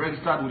 persons have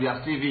registered with their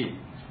CV.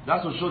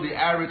 That's to show the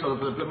high rate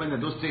of unemployment in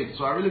Edo State.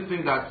 So I really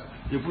think that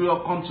if we all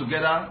come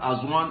together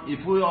as one,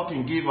 if we all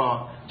can give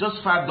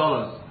just $5,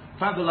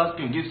 $5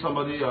 can give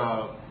somebody,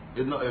 $5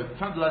 is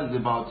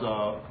about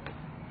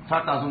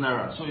 5,000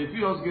 naira. So if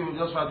you all give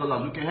just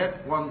 $5, we can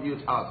help one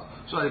youth out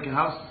so that they can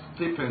have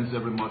stipends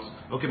every month.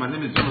 Okay, my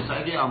name is Dion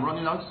Osagie. I'm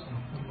running out.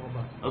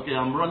 Okay,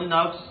 I'm running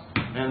out,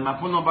 and my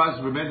phone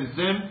numbers remain the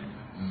same: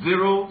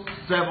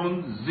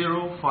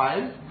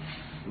 0705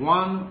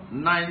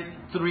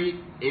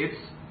 1938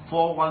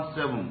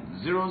 417.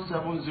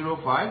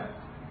 0705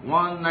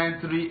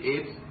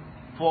 1938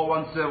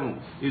 417.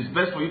 It's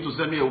best for you to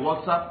send me a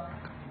WhatsApp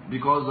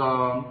because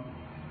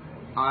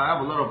I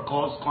have a lot of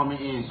calls coming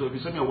in. So if you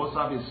send me a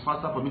WhatsApp, it's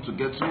faster for me to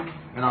get to.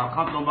 And our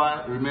account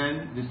number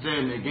remains the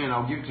same. Again,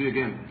 I'll give it to you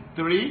again: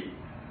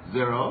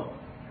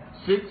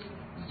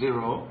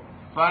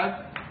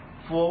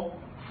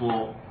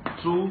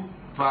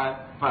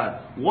 3060544255.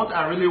 What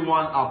I really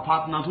want are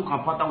partners who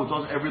can partner with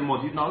us every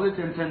month. If now only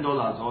 $10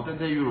 or 10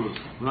 euros,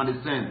 we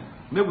understand.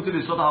 Maybe we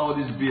take sort out all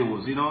these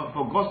bills. You know,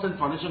 for Godsend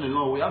Foundation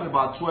alone, we have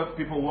about 12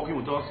 people working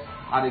with us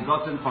at the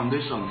Godsend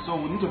Foundation. So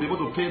we need to be able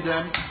to pay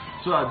them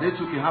so that they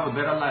too can have a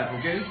better life.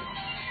 Okay?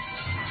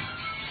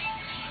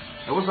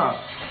 Hey, what's up?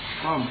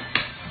 Come.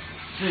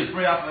 Say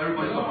prayer for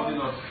everybody supporting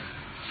us.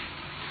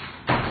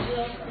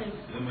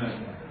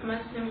 Amen.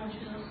 Mighty name of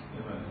Jesus.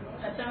 Amen.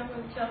 I thank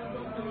you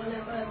for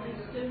whatever I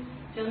do.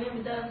 Your name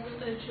is that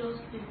in Jesus'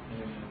 name.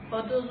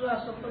 For those who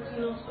are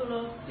supporting us, O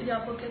Lord, with their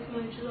pocket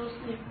money in Jesus'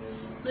 name.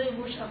 No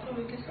evil shall come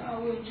against our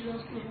way in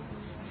Jesus' name.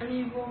 Any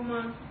evil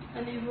man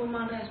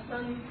that is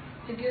planning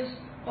against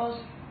us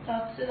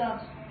that say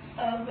that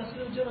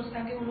Pastor John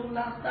Osagie will not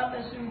last, that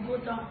person will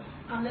go down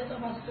and let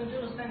Pastor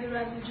John Osagie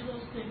rise in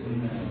Jesus' name.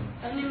 Amen.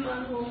 Any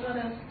man or woman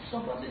that is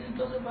supporting the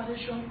Gospel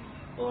Foundation,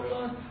 oh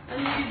Lord,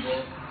 any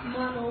evil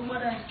man or woman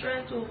that is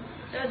trying to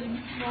tell the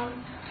man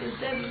or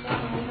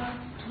woman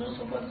to not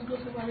support this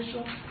Gospel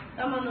Foundation,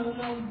 that man or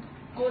woman will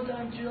go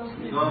down in Jesus'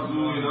 name. Don't do.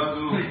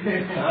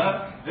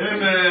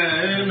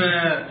 Amen.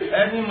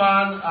 Any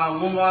man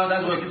and woman,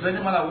 that's what it is. Any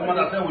man and woman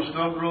that said we should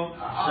not grow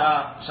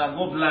shall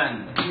go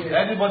blind.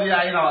 Anybody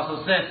that in our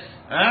success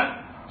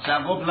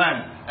shall go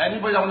blind.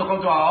 Anybody that want to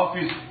come to our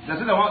office, they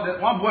say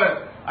one boy,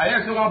 I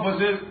hear say one boy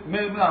say,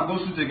 maybe I'll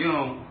go shoot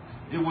again.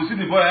 If we see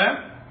the boy,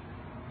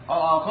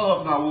 I'll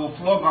call up now, we'll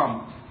flog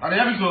him. Are you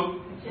hear me so?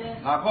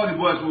 Yes. I'll call the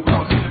boys, we'll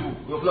flog him.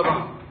 We'll flog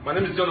him. My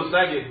name is Dion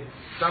Osagie.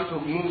 Time to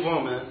move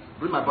on, man.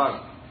 Bring my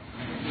bag.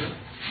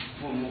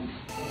 Move.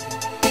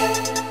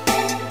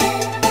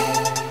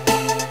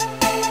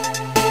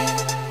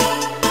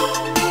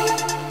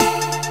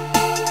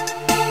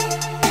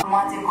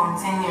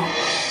 Continue.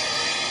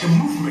 The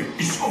movement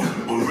is on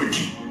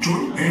already.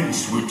 Join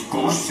hands with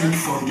Godsend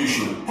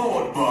Foundation,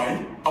 powered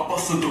by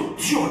Ambassador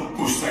Dion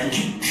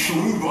Osagie,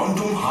 showing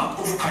random heart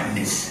of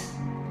kindness.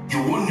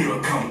 Your 1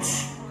 naira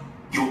counts,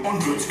 your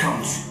 100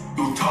 counts,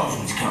 your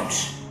 1,000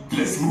 counts.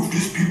 Let's move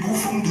these people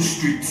from the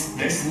streets.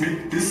 Let's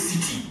make this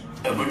city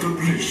a better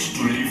place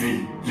to live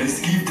in. Let's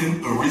give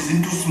them a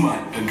reason to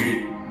smile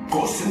again.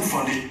 Godsend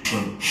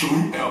Foundation,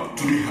 showing help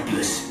to the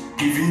helpless,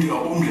 giving the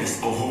homeless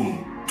a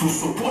home. To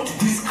support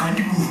this kind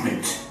of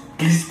movement,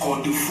 please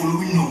call the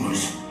following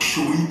numbers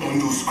showing on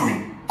your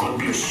screen. God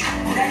bless you.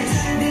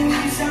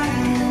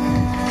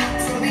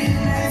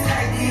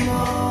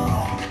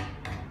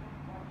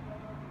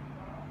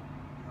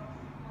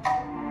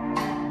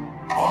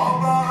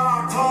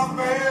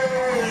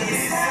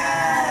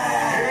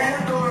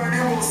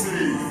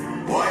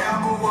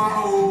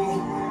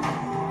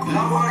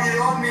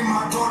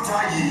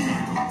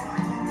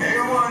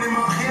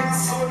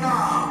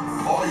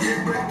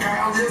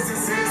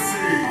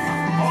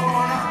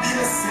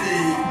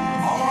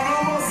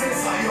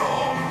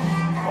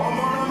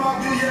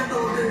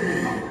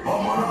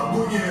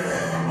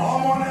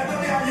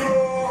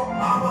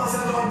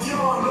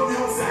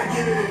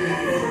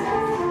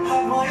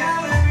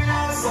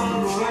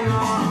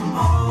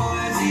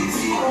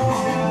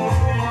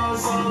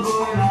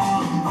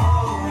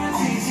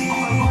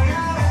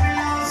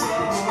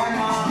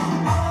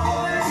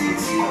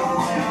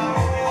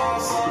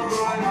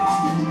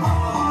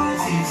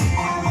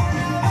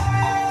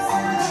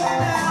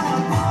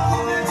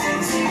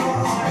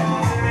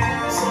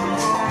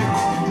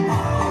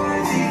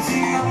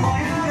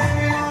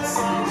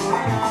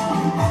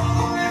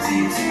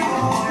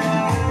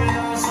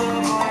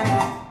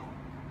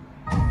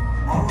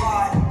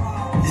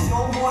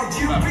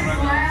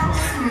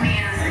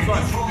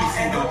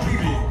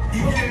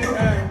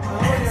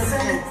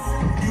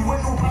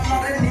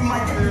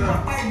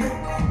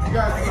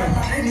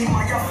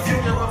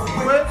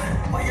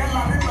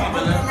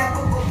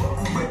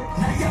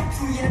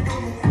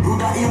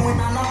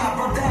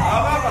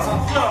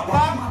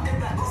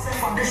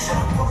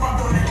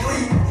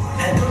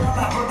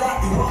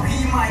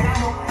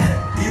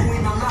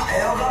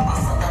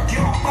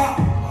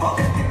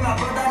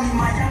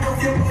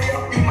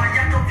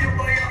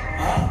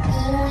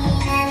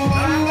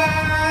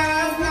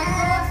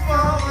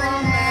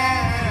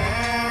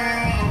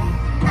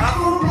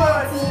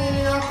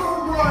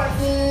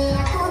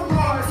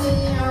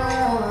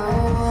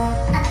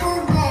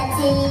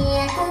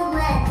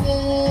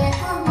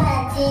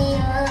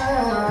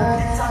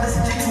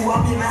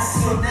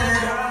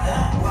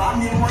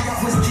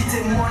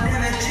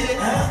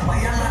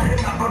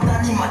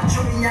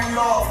 showing your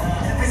love.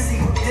 Every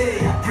single day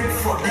I pray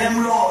for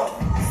them, Lord.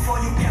 Before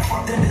you care for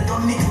them, they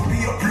don't need to be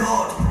your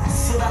blood.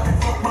 So that they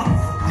fuck back.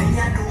 Then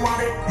you don't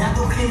want it, you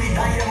don't clean me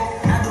down, you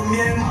don't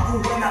marry my who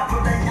when my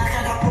brother, you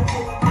got a popo.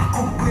 I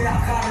could wear a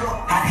car,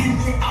 I didn't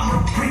need I'm a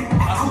prick.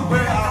 I could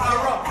wear a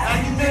car, I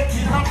didn't make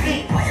it happy.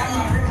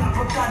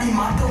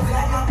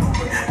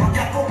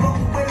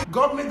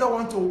 Government don't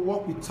want to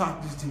work with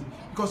tax this day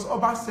because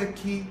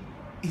Obazee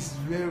is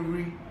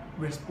very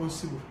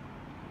responsible.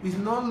 He's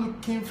not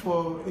looking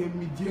for a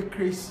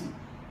mediocrity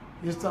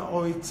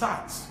or a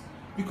tax.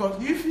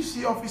 Because if you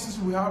see offices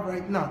we have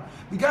right now,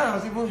 the guy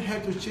has even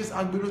had to chase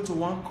Agbero to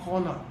one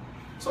corner.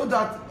 So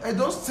that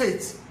those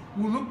states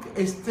will look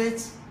a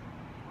state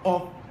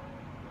of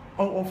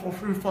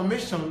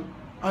reformation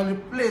and a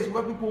place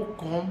where people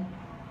come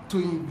to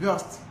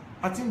invest.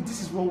 I think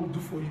this is what we'll do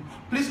for you.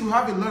 Please, we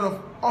have a lot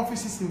of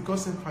offices in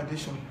Gospel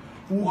Foundation.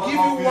 We'll give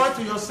you one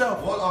to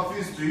yourself. What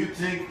office do you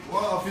think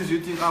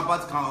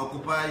Albert can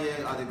occupy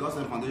here at the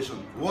Gospel Foundation?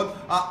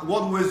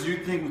 What ways do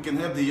you think we can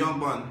help the young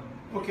man?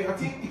 Okay, I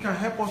think it can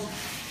help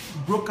us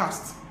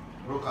broadcast.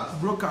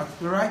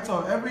 The right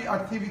of every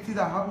activity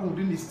that happens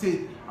within the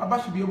state.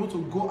 Albert should be able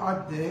to go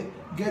out there,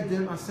 get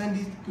them, and send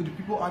it to the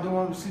people I don't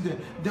want to see them.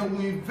 Then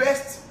we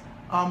invest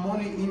our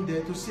money in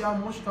there to see how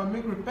much we can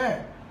make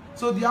repair.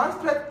 So the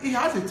aspect, he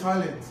has a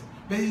talent,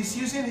 but he's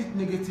using it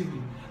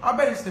negatively.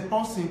 Albert is the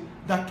person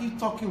that keep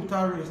talking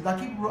without rest, that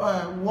keep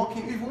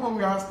walking even when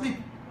we are asleep.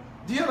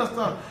 Do you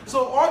understand?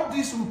 So all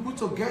this we put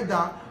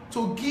together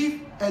to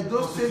give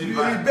those states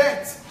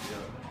rebate.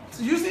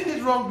 So using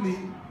it wrongly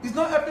is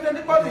not helping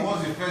anybody. Okay,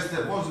 what's the first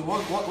step?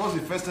 What's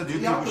the first step do you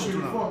think we should do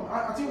now?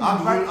 I think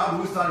how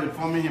do we start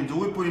reforming him? Do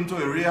we put him to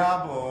a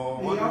rehab or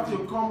what? He have to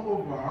come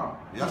over.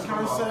 He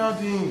cancel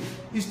him.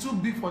 It's too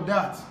big for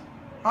that.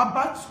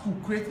 Albert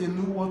could create a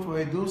new world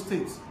for those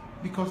states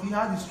because he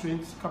has the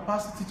strength,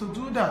 capacity to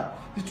do that.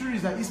 The truth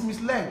is that he's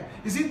misled.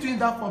 Is he doing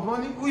that for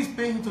money? Who is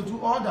paying him to do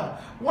all that?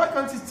 Why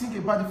can't he think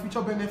about the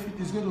future benefit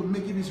is going to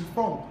make if he's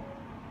reformed?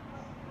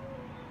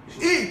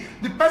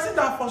 The person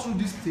that falls through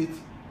this state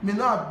may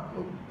not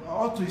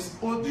have to his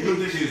own. Do you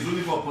think he's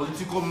only for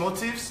political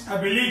motives? I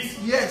believe.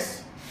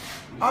 Yes.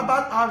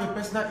 Albert have a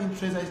personal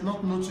interest that is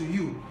not known to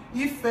you.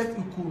 If felt it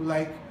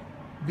could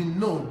be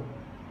known,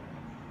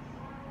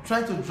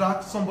 trying to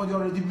drag somebody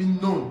already been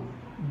known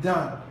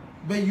down,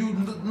 but you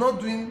not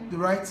doing the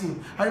right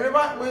thing. I remember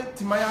when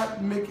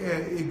Timaya make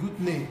a good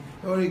name,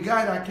 there was a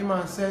guy that came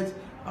and said,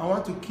 I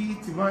want to kill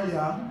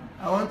Timaya,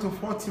 I want to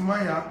fall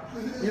Timaya.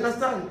 You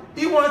understand?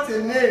 He wants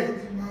a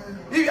name.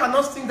 If you are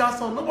not singing that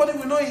song, nobody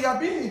will know he has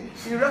been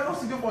in record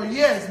studio for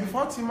years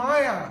before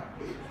Timaya.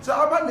 So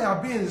Albert may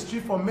have been in the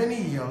street for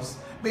many years,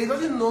 but he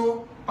doesn't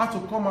know how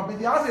to come up. But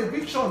he has a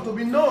vision to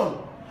be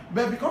known.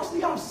 But because he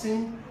has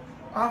seen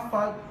how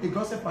far a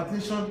Gospel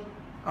Foundation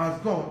has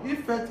gone, he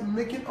felt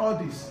making all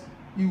this,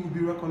 he will be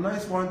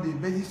recognized one day.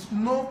 But he's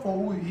known for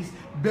who he is.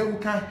 But we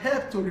can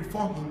help to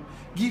reform him,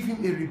 give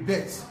him a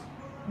rebate,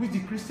 which the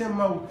Christian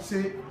man would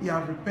say he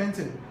has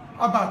repented.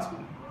 Albert,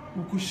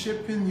 we could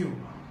shape you.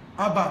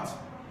 Albert,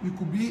 you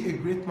could be a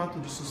great man to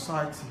the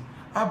society.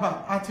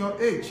 Albert, at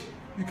your age,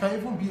 you can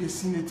even be a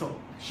senator.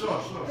 Sure.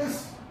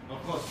 Yes.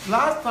 Of course.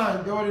 Last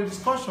time there was a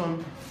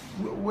discussion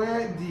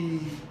where the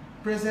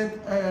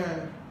present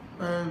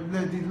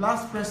the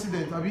last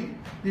president,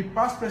 the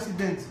past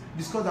president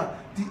discussed that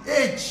the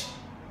age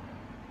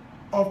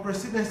of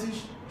presidency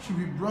should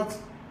be brought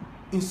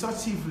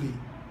insertively.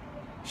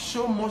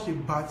 Show much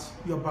about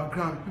your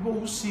background. People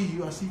who see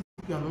you as if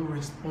you are not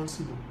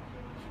responsible.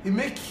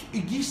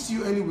 It gives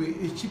you anyway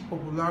a cheap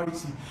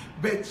popularity,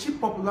 but cheap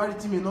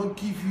popularity may not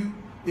give you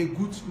a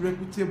good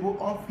reputable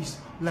office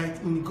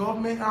like in the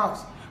government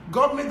house.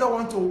 Government don't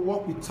want to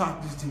work with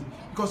tax this day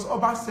because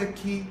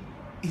Obazee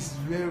is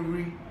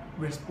very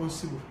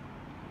responsible.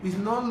 He's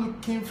not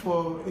looking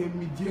for a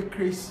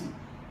mediocrity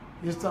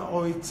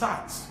or a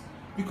tax.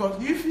 Because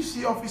if you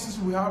see offices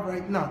we have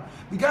right now,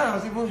 the guy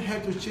has even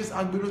had to chase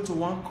Agbero to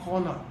one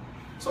corner.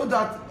 So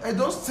that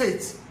those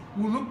states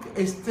will look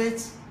a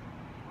state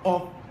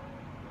of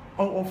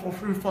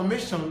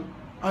reformation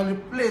and a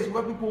place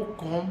where people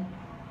come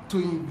to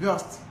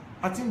invest.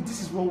 I think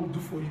this is what we'll do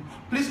for you.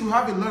 Please, we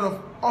have a lot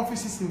of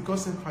offices in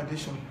Gospel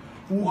Foundation.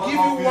 We'll give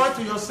you one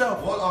to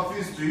yourself. What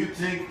office do you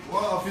think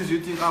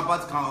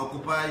Albert can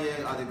occupy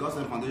here at the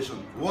Gospel Foundation?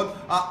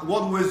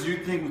 What ways do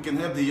you think we can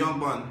help the young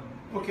man?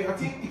 Okay, I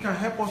think it can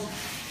help us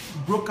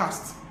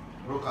broadcast.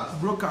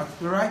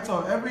 The right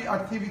of every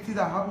activity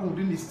that happens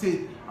within the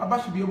state.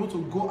 Albert should be able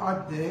to go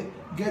out there,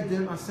 get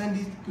them, and send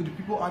it to the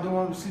people I don't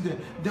want to see them.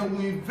 Then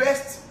we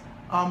invest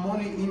our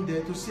money in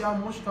there to see how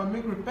much we can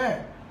make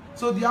repair.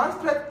 So the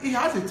aspect, he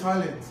has a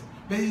talent,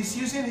 but he's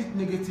using it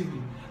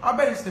negatively.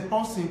 Albert is the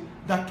person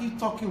that keep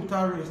talking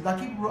without rest, that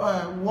keep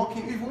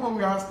walking even when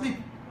we are asleep.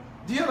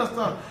 Do you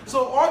understand?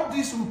 So all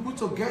this we put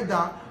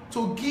together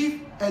to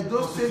give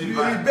those states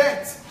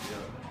rebate.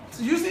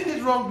 So using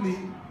it wrongly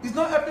It's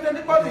not helping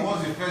anybody. Okay,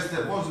 what's the first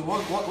step?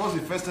 What's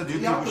the first step do you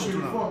think we should do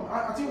now?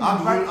 I think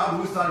how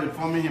do we start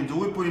reforming him? Do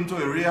we put him to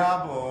a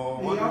rehab or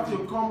what? He have to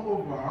come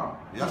over.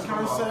 He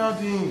cancel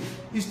him.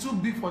 It's too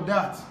big for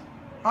that.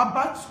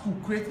 Abat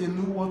could create a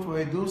new world for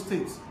Edo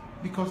State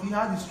because he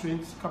has the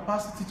strength,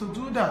 capacity to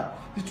do that.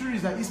 The truth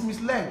is that he's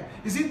misled.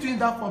 Is he doing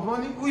that for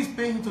money? Who is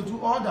paying him to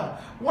do all that?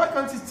 Why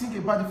can't he think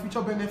about the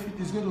future benefit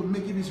is going to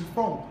make if he's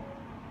reformed?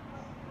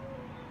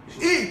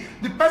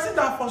 The person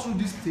that falls through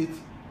this state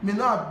may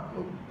not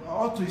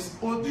have to his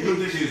own. Do you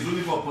think he's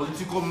only for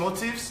political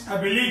motives? I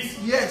believe.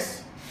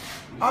 Yes.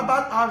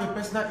 About have a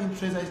personal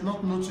interest that is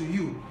not known to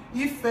you.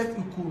 If felt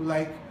you could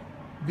like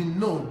be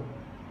known,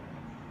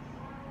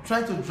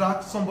 try to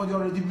drag somebody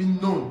already been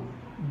known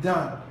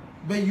down,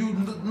 but you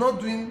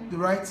not doing the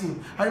right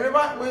thing. I remember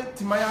when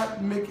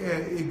Timaya make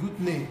a good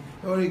name,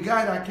 there was a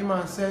guy that came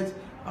and said,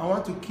 I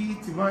want to kill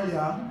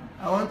Timaya,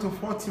 I want to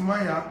fall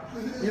Timaya.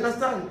 You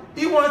understand?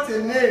 He wants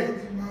a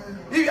name.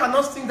 If you are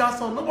not singing that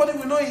song, nobody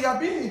will know he has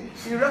been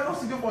in record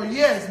studio for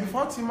years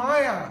before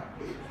Timaya.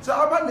 So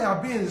Abba may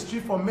have been in the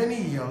street for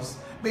many years,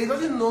 but he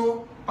doesn't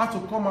know how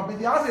to come up. But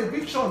he has a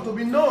vision to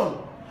be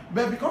known.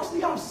 But because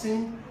he has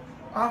seen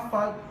how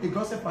far a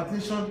gospel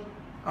partition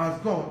has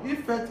gone, he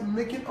felt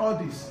making all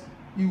this,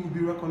 he will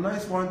be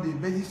recognized one day.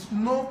 But he's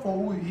known for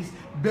who he is.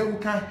 But we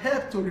can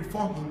help to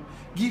reform him,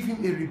 give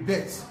him a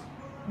rebate,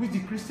 which the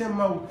Christian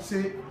man would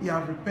say he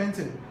has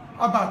repented.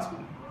 Abat,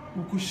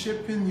 we could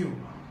shape you.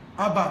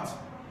 Abat,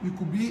 you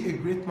could be a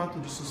great man to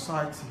the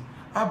society.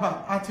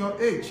 Abat, at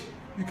your age,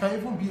 you can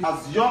even be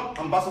as young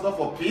ambassador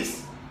for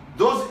peace.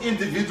 Those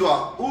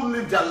individuals who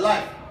live their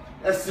life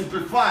and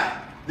simplify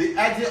the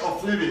idea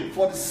of living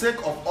for the sake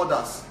of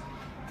others.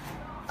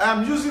 I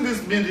am using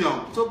this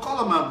medium to call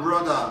on my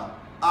brother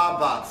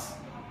Abat.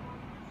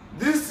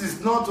 This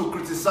is not to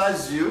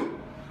criticize you.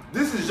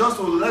 This is just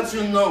to let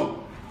you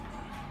know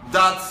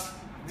that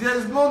there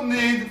is no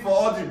need for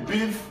all the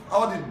beef,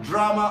 all the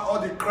drama, all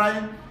the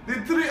crying. The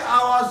 3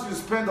 hours you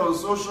spend on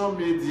social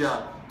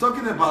media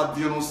talking about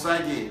Dion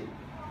Osagie,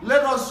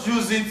 let us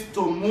use it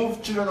to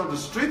move children on the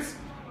streets.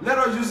 Let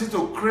us use it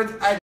to create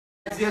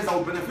ideas that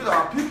will benefit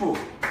our people.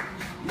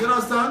 You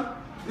understand?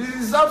 It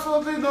is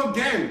absolutely no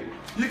game.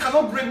 You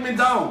cannot bring me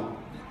down.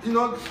 You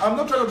know, I'm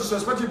not trying to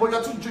disrespect you, but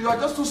you are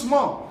just too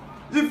small.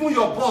 Even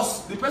your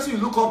boss, the person you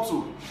look up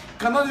to,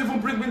 cannot even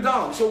bring me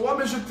down. So what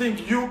makes you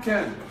think you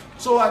can?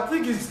 So I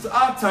think it's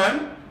our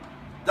time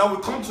that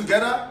we come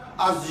together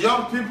as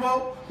young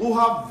people who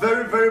have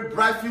very, very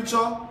bright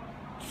future,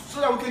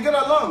 so that we can get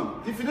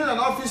along. If you need an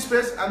office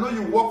space, I know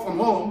you work from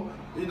home,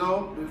 you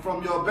know,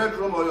 from your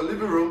bedroom or your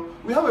living room.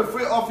 We have a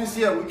free office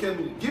here we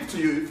can give to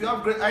you if you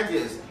have great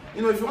ideas.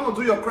 You know, if you want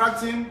to do your crack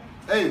team,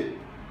 hey,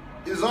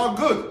 it's all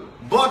good.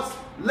 But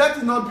let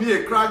it not be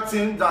a crack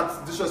team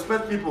that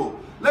disrespect people.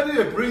 Let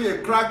it bring a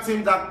crack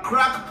team that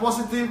crack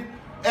positive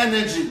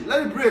energy.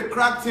 Let it bring a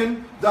crack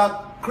team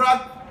that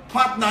crack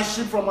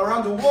partnership from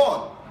around the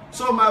world.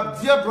 So my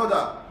dear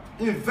brother,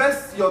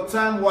 invest your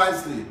time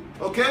wisely,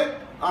 okay?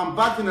 I'm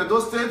back in Edo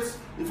State.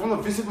 If you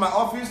want to visit my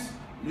office,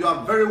 you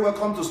are very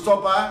welcome to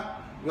stop by.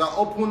 We are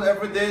open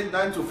every day,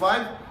 9 to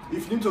 5.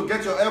 If you need to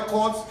get your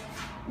haircut,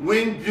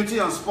 Win Beauty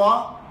and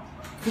Spa,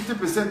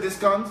 50%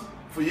 discount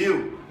for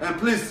you. And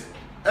please,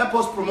 help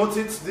us promote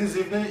it this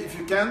evening if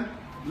you can.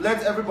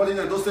 Let everybody in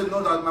Edo State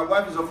know that my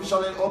wife is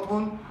officially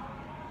open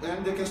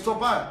and they can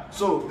stop by.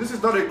 So this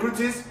is not a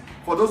criticism.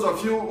 For those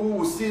of you who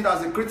will see it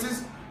as a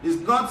criticism, it's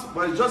not,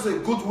 but it's just a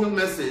goodwill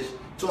message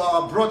to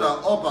our brother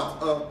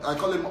Albert, I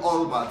call him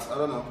Albert, I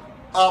don't know,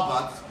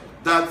 Albert,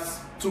 that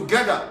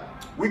together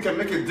we can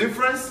make a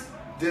difference.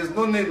 There's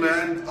no need,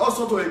 man.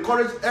 Also to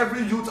encourage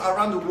every youth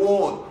around the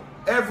world,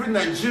 every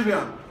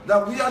Nigerian,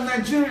 that we are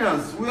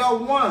Nigerians, we are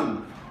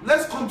one.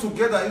 Let's come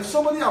together. If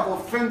somebody have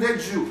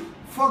offended you,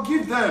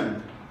 forgive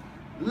them.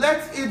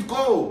 Let it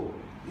go.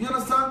 You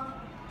understand?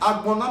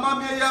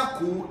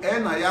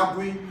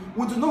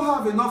 We do not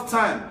have enough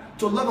time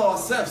to love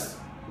ourselves.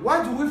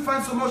 Why do we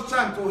find so much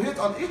time to hate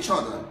on each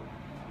other?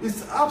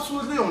 It's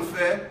absolutely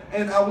unfair,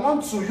 and I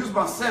want to use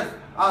myself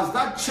as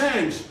that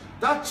change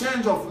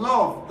of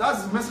love.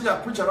 That's the message I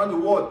preach around the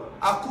world.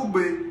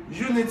 Akube,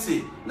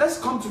 unity. Let's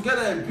come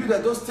together and build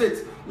Edo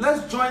State.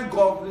 Let's join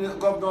Governor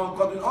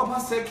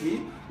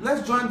Obazee.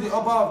 Let's join the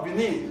Oba of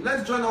Benin.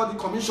 Let's join all the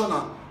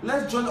commissioner.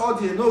 Let's join all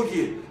the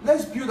Enogi.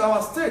 Let's build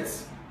our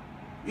states.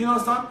 You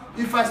understand?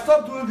 If I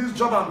stop doing this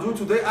job I'm doing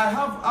today, I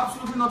have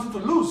absolutely nothing to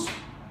lose.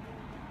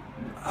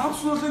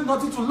 Absolutely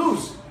nothing to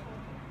lose.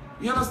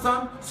 You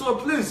understand? So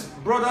please,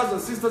 brothers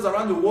and sisters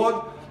around the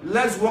world,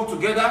 let's work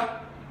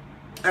together.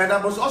 And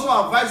I must also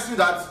advise you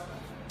that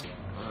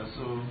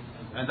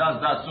and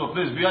that's that. So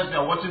please, viewers, if you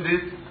are watching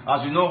this,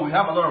 as you know, we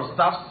have a lot of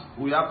staffs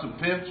we have to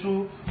pay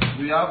through.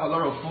 We have a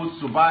lot of foods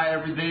to buy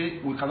every day.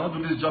 We cannot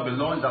do this job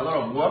alone. It's a lot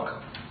of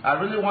work. I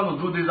really want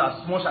to do this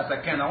as much as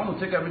I can. I want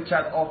to take every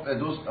child off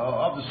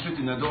the street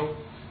in Edo,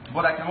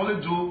 but I can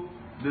only do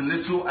the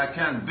little I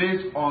can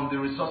based on the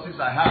resources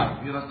I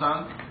have. You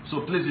understand?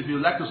 So please, if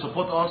you'd like to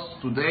support us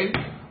today,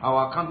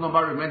 our account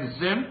number remains the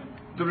same: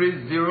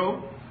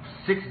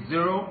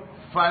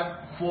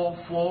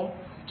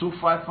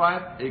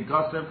 3060-544-255, a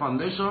Godsend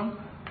Foundation.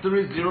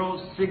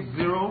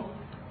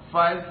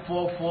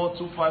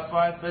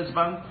 3060-544-255, First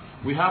Bank.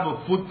 We have a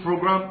food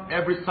program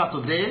every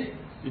Saturday.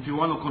 If you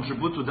want to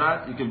contribute to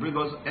that, you can bring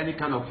us any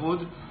kind of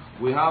food.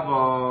 We have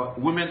a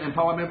women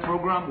empowerment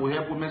program. We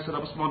help women set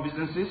up small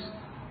businesses.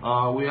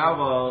 We have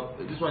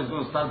this one is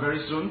going to start very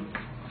soon.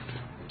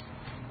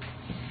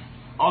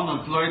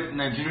 Unemployed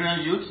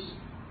Nigerian youth.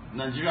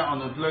 Nigeria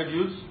unemployed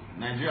youth.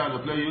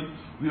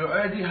 We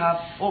already have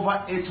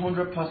over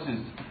 800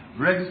 persons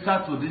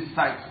registered to this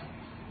site.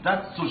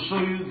 That's to show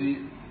you the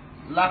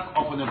lack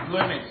of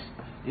unemployment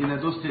in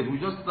Edo State. We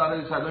just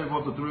started this, I don't know,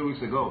 up to 3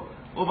 weeks ago.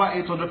 Over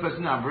 800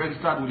 persons have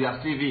registered with their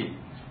CV.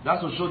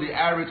 That's to show the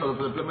high rate of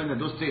unemployment in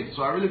Edo State.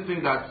 So I really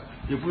think that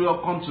if we all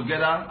come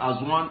together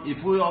as one,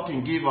 if we all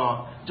can give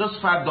just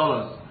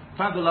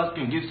 $5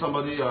 can give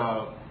somebody,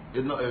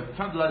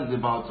 $5 is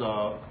about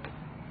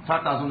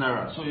 5,000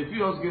 naira. So if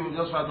you all give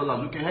just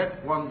 $5, we can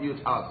help one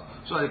youth out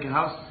so they can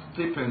have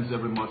stipends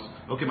every month.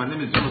 Okay, my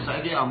name is Dion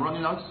Osagie. I'm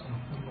running out.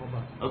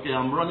 Okay,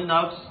 I'm running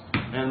out,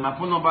 and my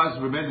phone numbers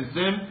remain the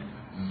same: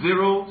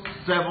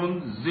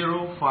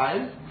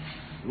 0705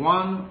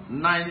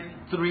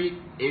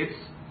 1938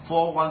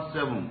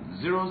 417.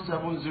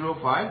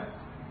 0705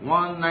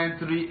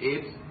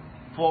 1938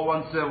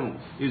 417.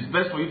 It's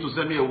best for you to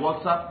send me a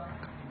WhatsApp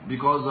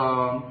because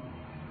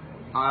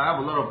I have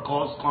a lot of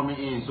calls coming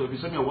in. So if you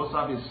send me a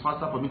WhatsApp, it's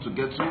faster for me to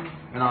get to.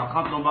 And our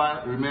account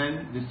number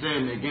remain the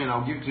same. Again,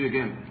 I'll give it to you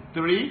again: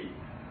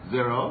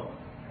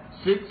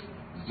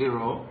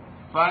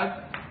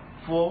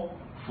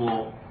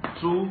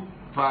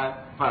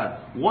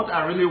 3060-544-255. What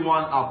I really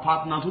want are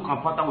partners who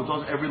can partner with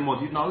us every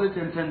month. If now only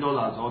 $10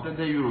 or 10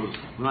 euros,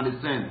 we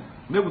understand.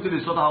 Maybe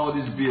we sort out all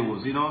these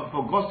bills. You know,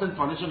 for Godsend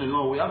Foundation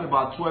alone, we have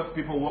about 12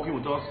 people working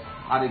with us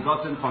at the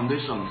Godsend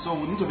Foundation. So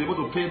we need to be able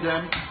to pay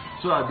them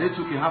so that they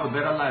too can have a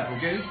better life.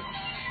 Okay?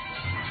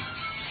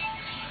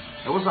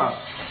 Hey, what's up?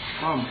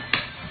 Come.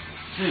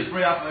 Say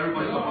prayer for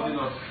everybody supporting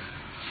us.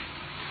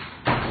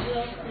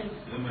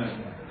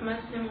 Amen.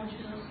 Mighty name of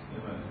Jesus.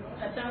 Amen.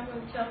 I thank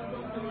you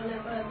for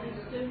whatever I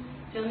do.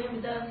 Your name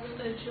is that in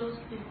Jesus'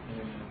 name.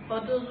 For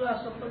those who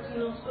are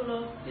supporting us, O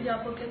Lord, with their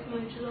pocket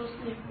money in Jesus'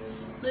 name.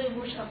 No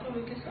evil shall come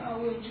against our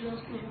way in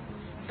Jesus' name.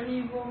 Any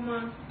evil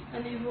man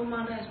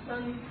that is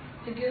planning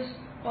against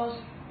us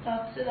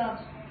that say that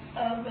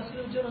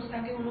Pastor John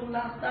Osagie will not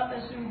last, that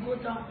person will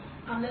go down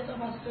and let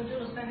Pastor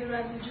John Osagie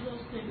rise in Jesus'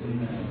 name.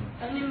 Amen.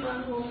 Any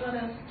man or woman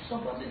that is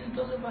supporting the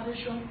Godsend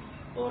Foundation,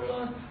 oh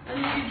Lord,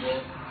 any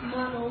evil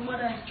man or woman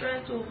that is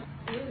trying to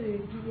when they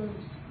do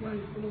why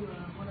you follow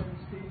what I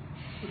say,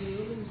 so they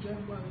always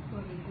drive by before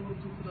they go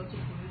to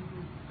production for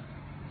him.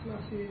 So I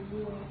say,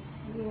 go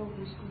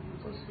to school,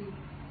 because say,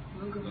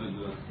 we're not going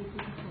to take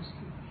people for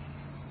school.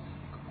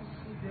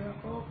 Because they are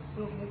all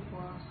full of work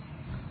for us.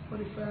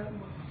 But if I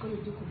go to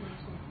do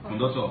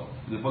conductor,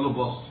 they follow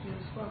bus.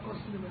 Yes, for I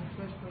consider my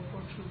first by 4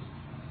 shoes.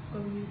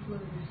 Because we need to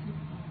sleep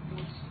in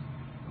bus.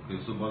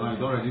 Okay, so but now you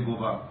don't already go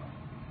back.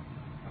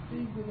 I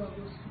think go back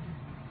those today.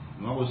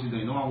 You don't want to see them,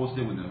 you don't want to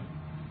stay with them.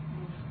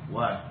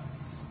 Why?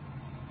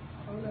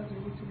 I would like to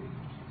go to the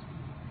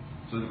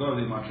So it's because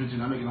they maltreat you,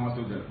 now make you not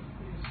stay with them.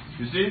 yes.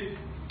 You see,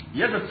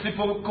 here's a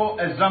typical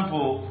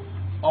example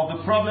of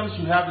the problems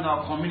we have in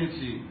our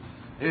community.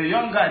 A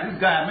young guy,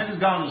 I met this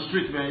guy on the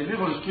street, man. He lived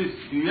on the street.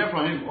 You hear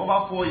from him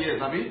over 4 years,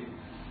 I mean.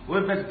 We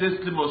bet they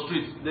sleep on the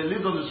street. They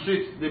lived on the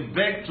street. They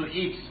begged to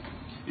eat.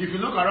 If you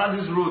look around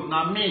this road,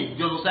 now me,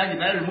 Dion Osagie,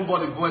 I remove all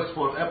the boys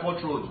for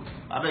Airport Road.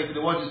 I beg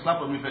the watch you slap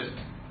on me first.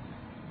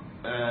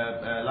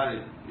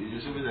 Larry, you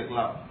should be the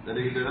clap. Then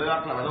they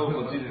clap, I don't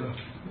continue.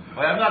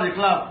 But I'm not the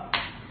clap.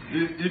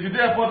 If you did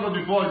Airport Road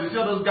before, you see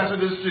all those guys on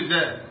the street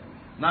there.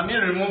 Now me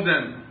remove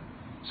them.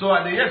 So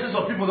at the years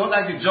of people don't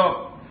like the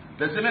job.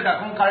 They say make I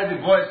come carry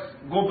the voice,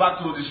 go back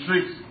to the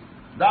streets.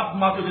 That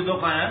mouth will be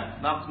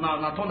open, now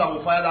thunder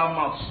will fire that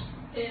mouth.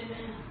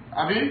 Amen.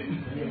 Abi?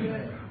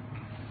 Amen.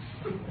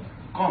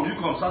 Come, you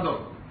come, stand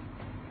up.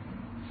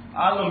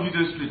 How long you do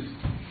the streets?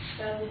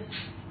 5 years.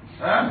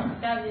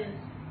 5 years.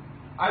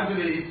 How do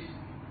they eat?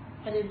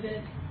 At the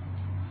bed.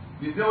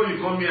 The day when you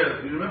come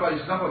here, you remember you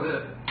slept for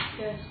there?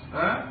 Yes.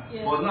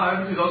 Yes. But now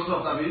everything is all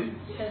stopped, Abi?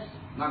 Yes.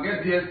 Now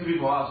get DSTV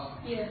for us.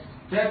 Yes.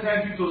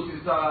 Thank you to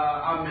Sister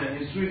Amen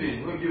in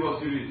Sweden. Who give us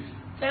series.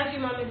 Thank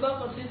you, Mommy.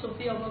 God continue to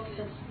pay your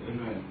bucket.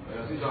 Amen.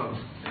 Sit down.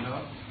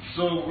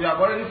 So we have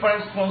already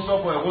found sponsor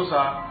for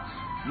Ewosa.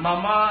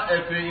 Mama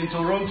Efe in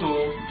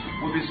Toronto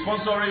will be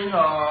sponsoring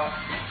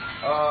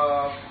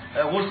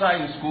Ewosa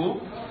in school.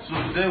 So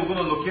today we're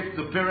going to locate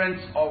the parents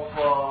of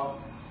our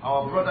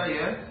brother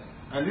here.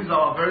 And this is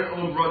our very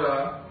own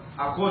brother,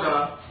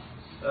 Akoda.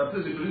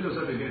 Please introduce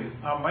yourself again.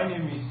 My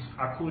name is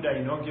Akoda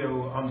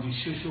Inogero. I'm the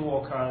social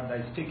worker that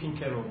is taking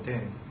care of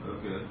them.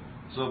 Okay.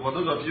 So for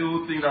those of you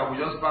who think that we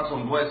just pack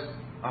some boys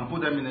and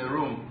put them in a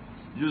room,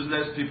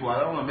 useless people, I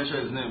don't want to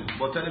mention his name,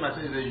 but tell him I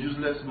say he's a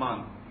useless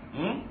man.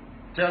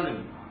 Tell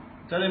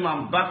him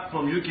I'm back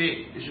from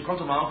UK. He should come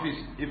to my office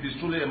if he's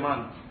truly a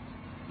man.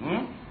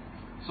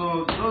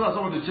 So those are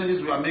some of the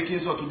changes we are making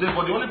today.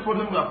 But the only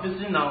problem we are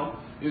facing now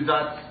is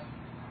that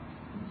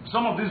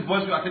some of these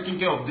boys we are taking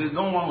care of, they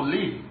don't want to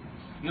leave.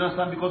 You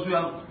understand? Because we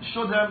have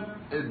showed them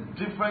a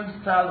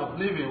different style of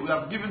living. We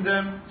have given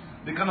them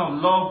the kind of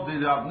love they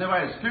have never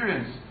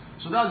experienced.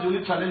 So that's the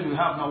only challenge we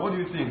have now. What do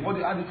you think? How do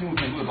you think we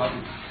can do about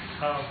it?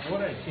 What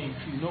I think,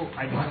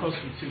 I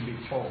discussed with you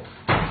before.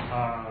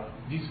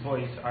 These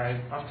boys,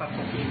 after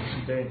talking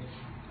to them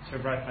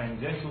several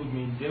times, they told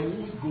me they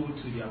won't go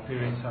to their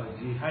parents' house.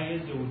 The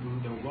highest they will do,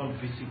 they will go and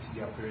visit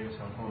their parents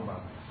and come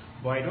back.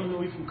 But I don't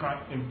know if we can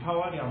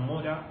empower their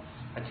mother.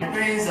 I think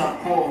parents are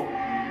poor.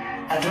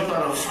 I dropped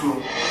out of school.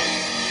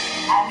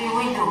 I'm a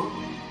widow.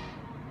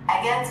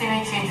 I get 3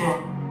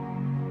 children.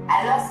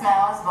 I lost my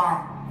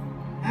husband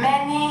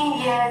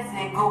many years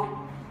ago.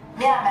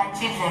 Me and my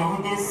children,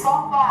 we dey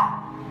suffer.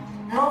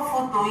 No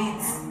food to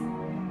eat.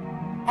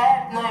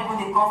 Help not even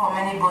dey come from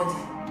anybody.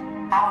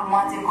 I would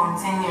want to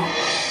continue.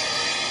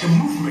 The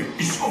movement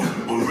is on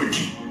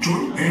already.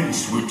 Join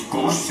hands with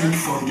God Sent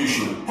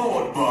Foundation,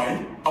 powered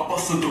by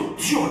Ambassador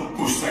Dion,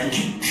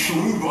 Osagie,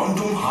 showing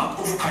random heart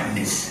of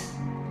kindness.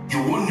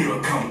 Your 1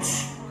 naira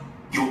counts,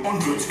 your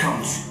 100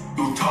 counts,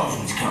 your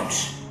 1,000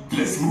 counts.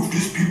 Let's move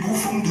these people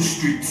from the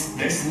streets.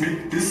 Let's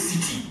make this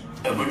city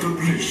a better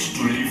place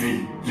to live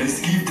in.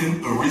 Let's give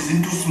them a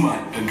reason to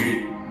smile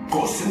again.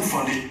 God Sent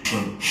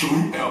Foundation,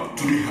 showing help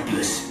to the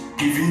helpless,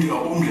 giving the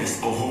homeless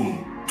a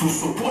home. To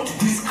support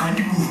this kind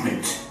of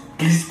movement,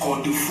 please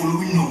call the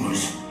following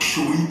numbers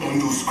showing on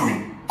your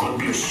screen. God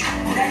bless you.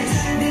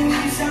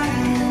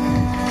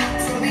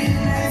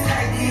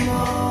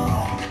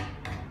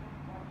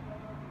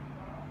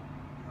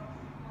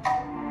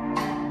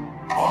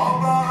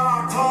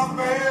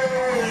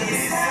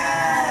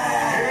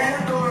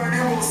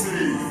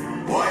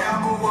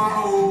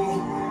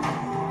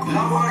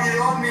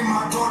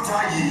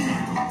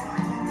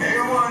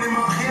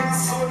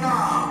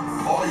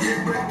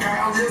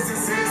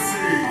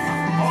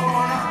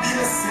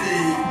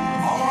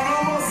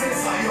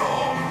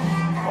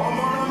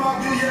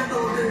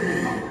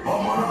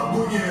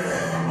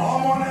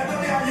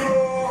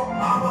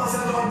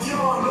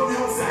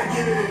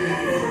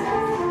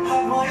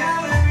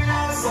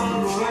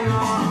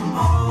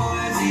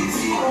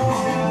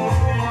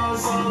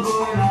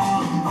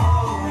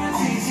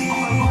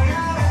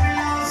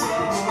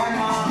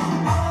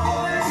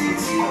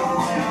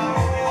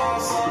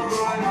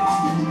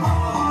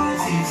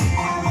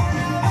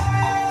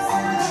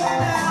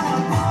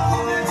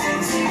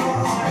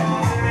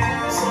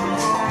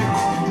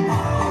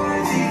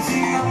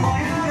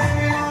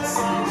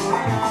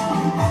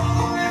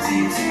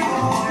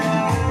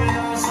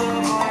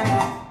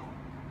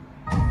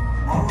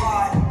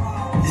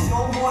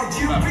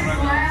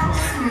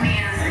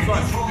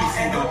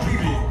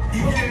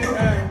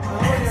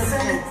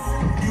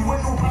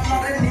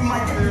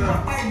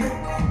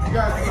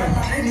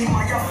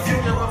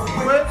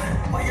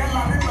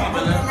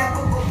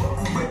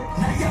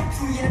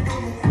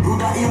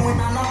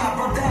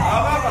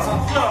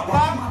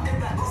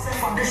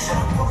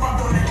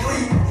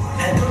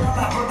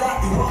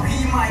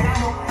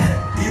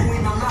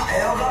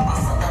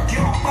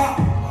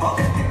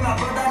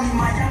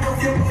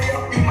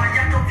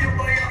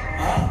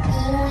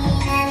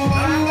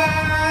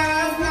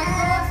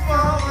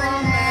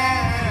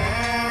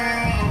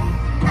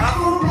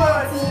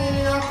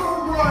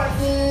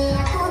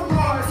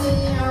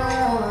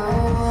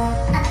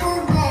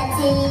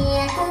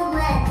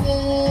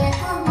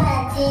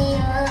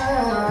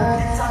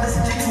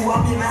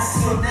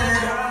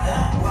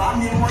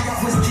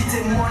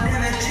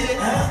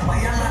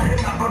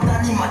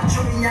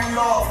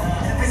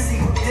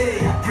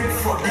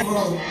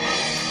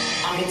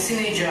 I'm a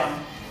teenager.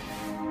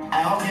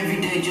 I work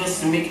every day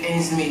just to make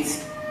ends meet.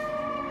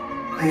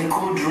 In the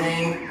cold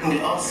rain, in the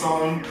hot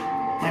sun,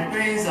 my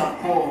parents are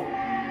poor.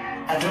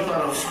 I dropped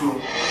out of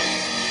school.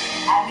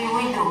 I'm a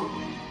widow.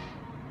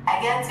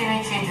 I get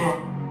 3 children.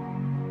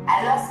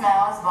 I lost my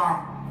husband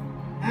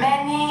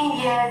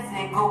many years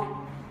ago.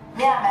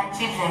 Me and my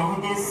children, we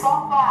dey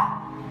suffer.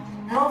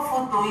 No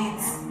food to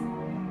eat.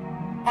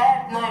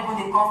 Help not even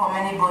dey come from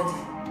anybody.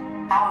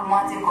 I would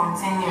want to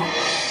continue.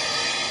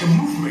 The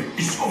movement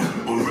is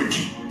on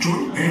already.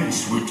 Join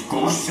hands with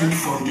God Sent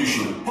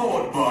Foundation,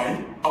 powered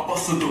by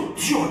Ambassador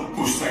Dion,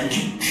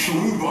 Osagie,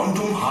 showing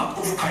random heart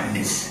of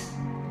kindness.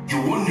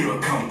 Your 1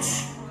 naira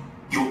counts,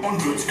 your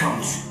 100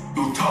 counts,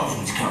 your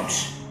 1,000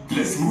 counts.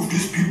 Let's move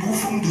these people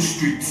from the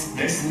streets.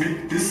 Let's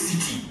make this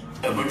city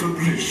a better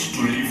place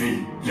to live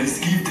in. Let's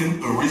give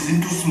them a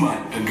reason to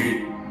smile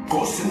again.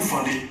 God Sent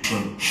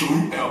Foundation,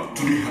 showing help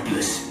to the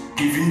helpless,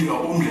 giving the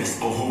homeless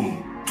a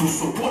home. To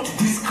support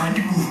this kind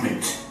of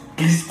movement,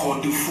 please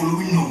call the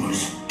following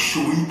numbers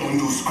showing on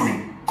your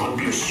screen. God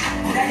bless you.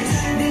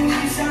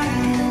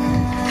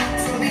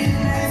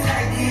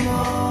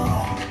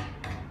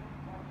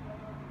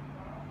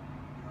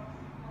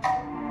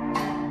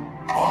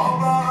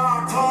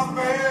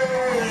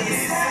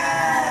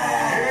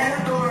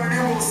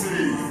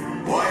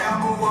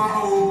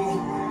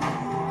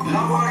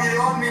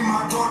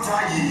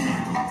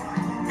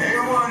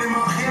 Everyone in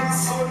my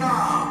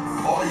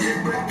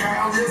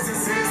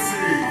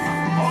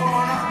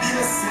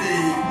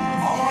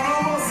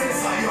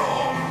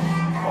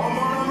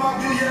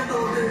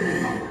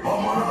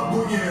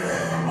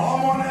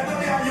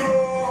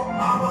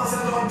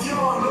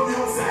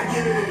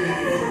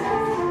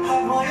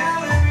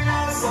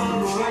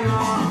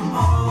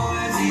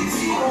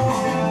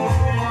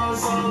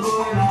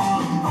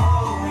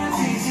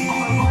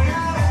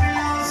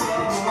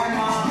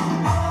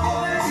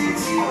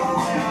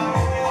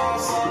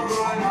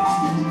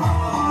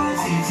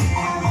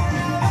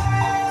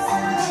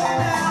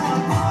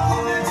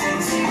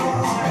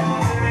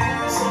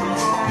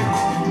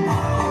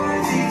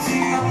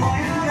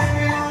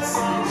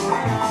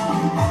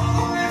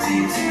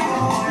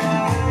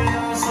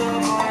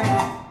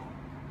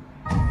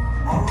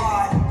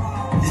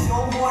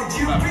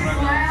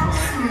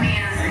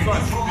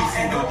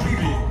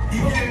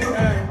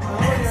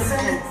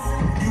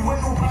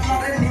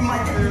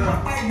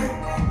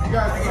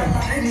Guys,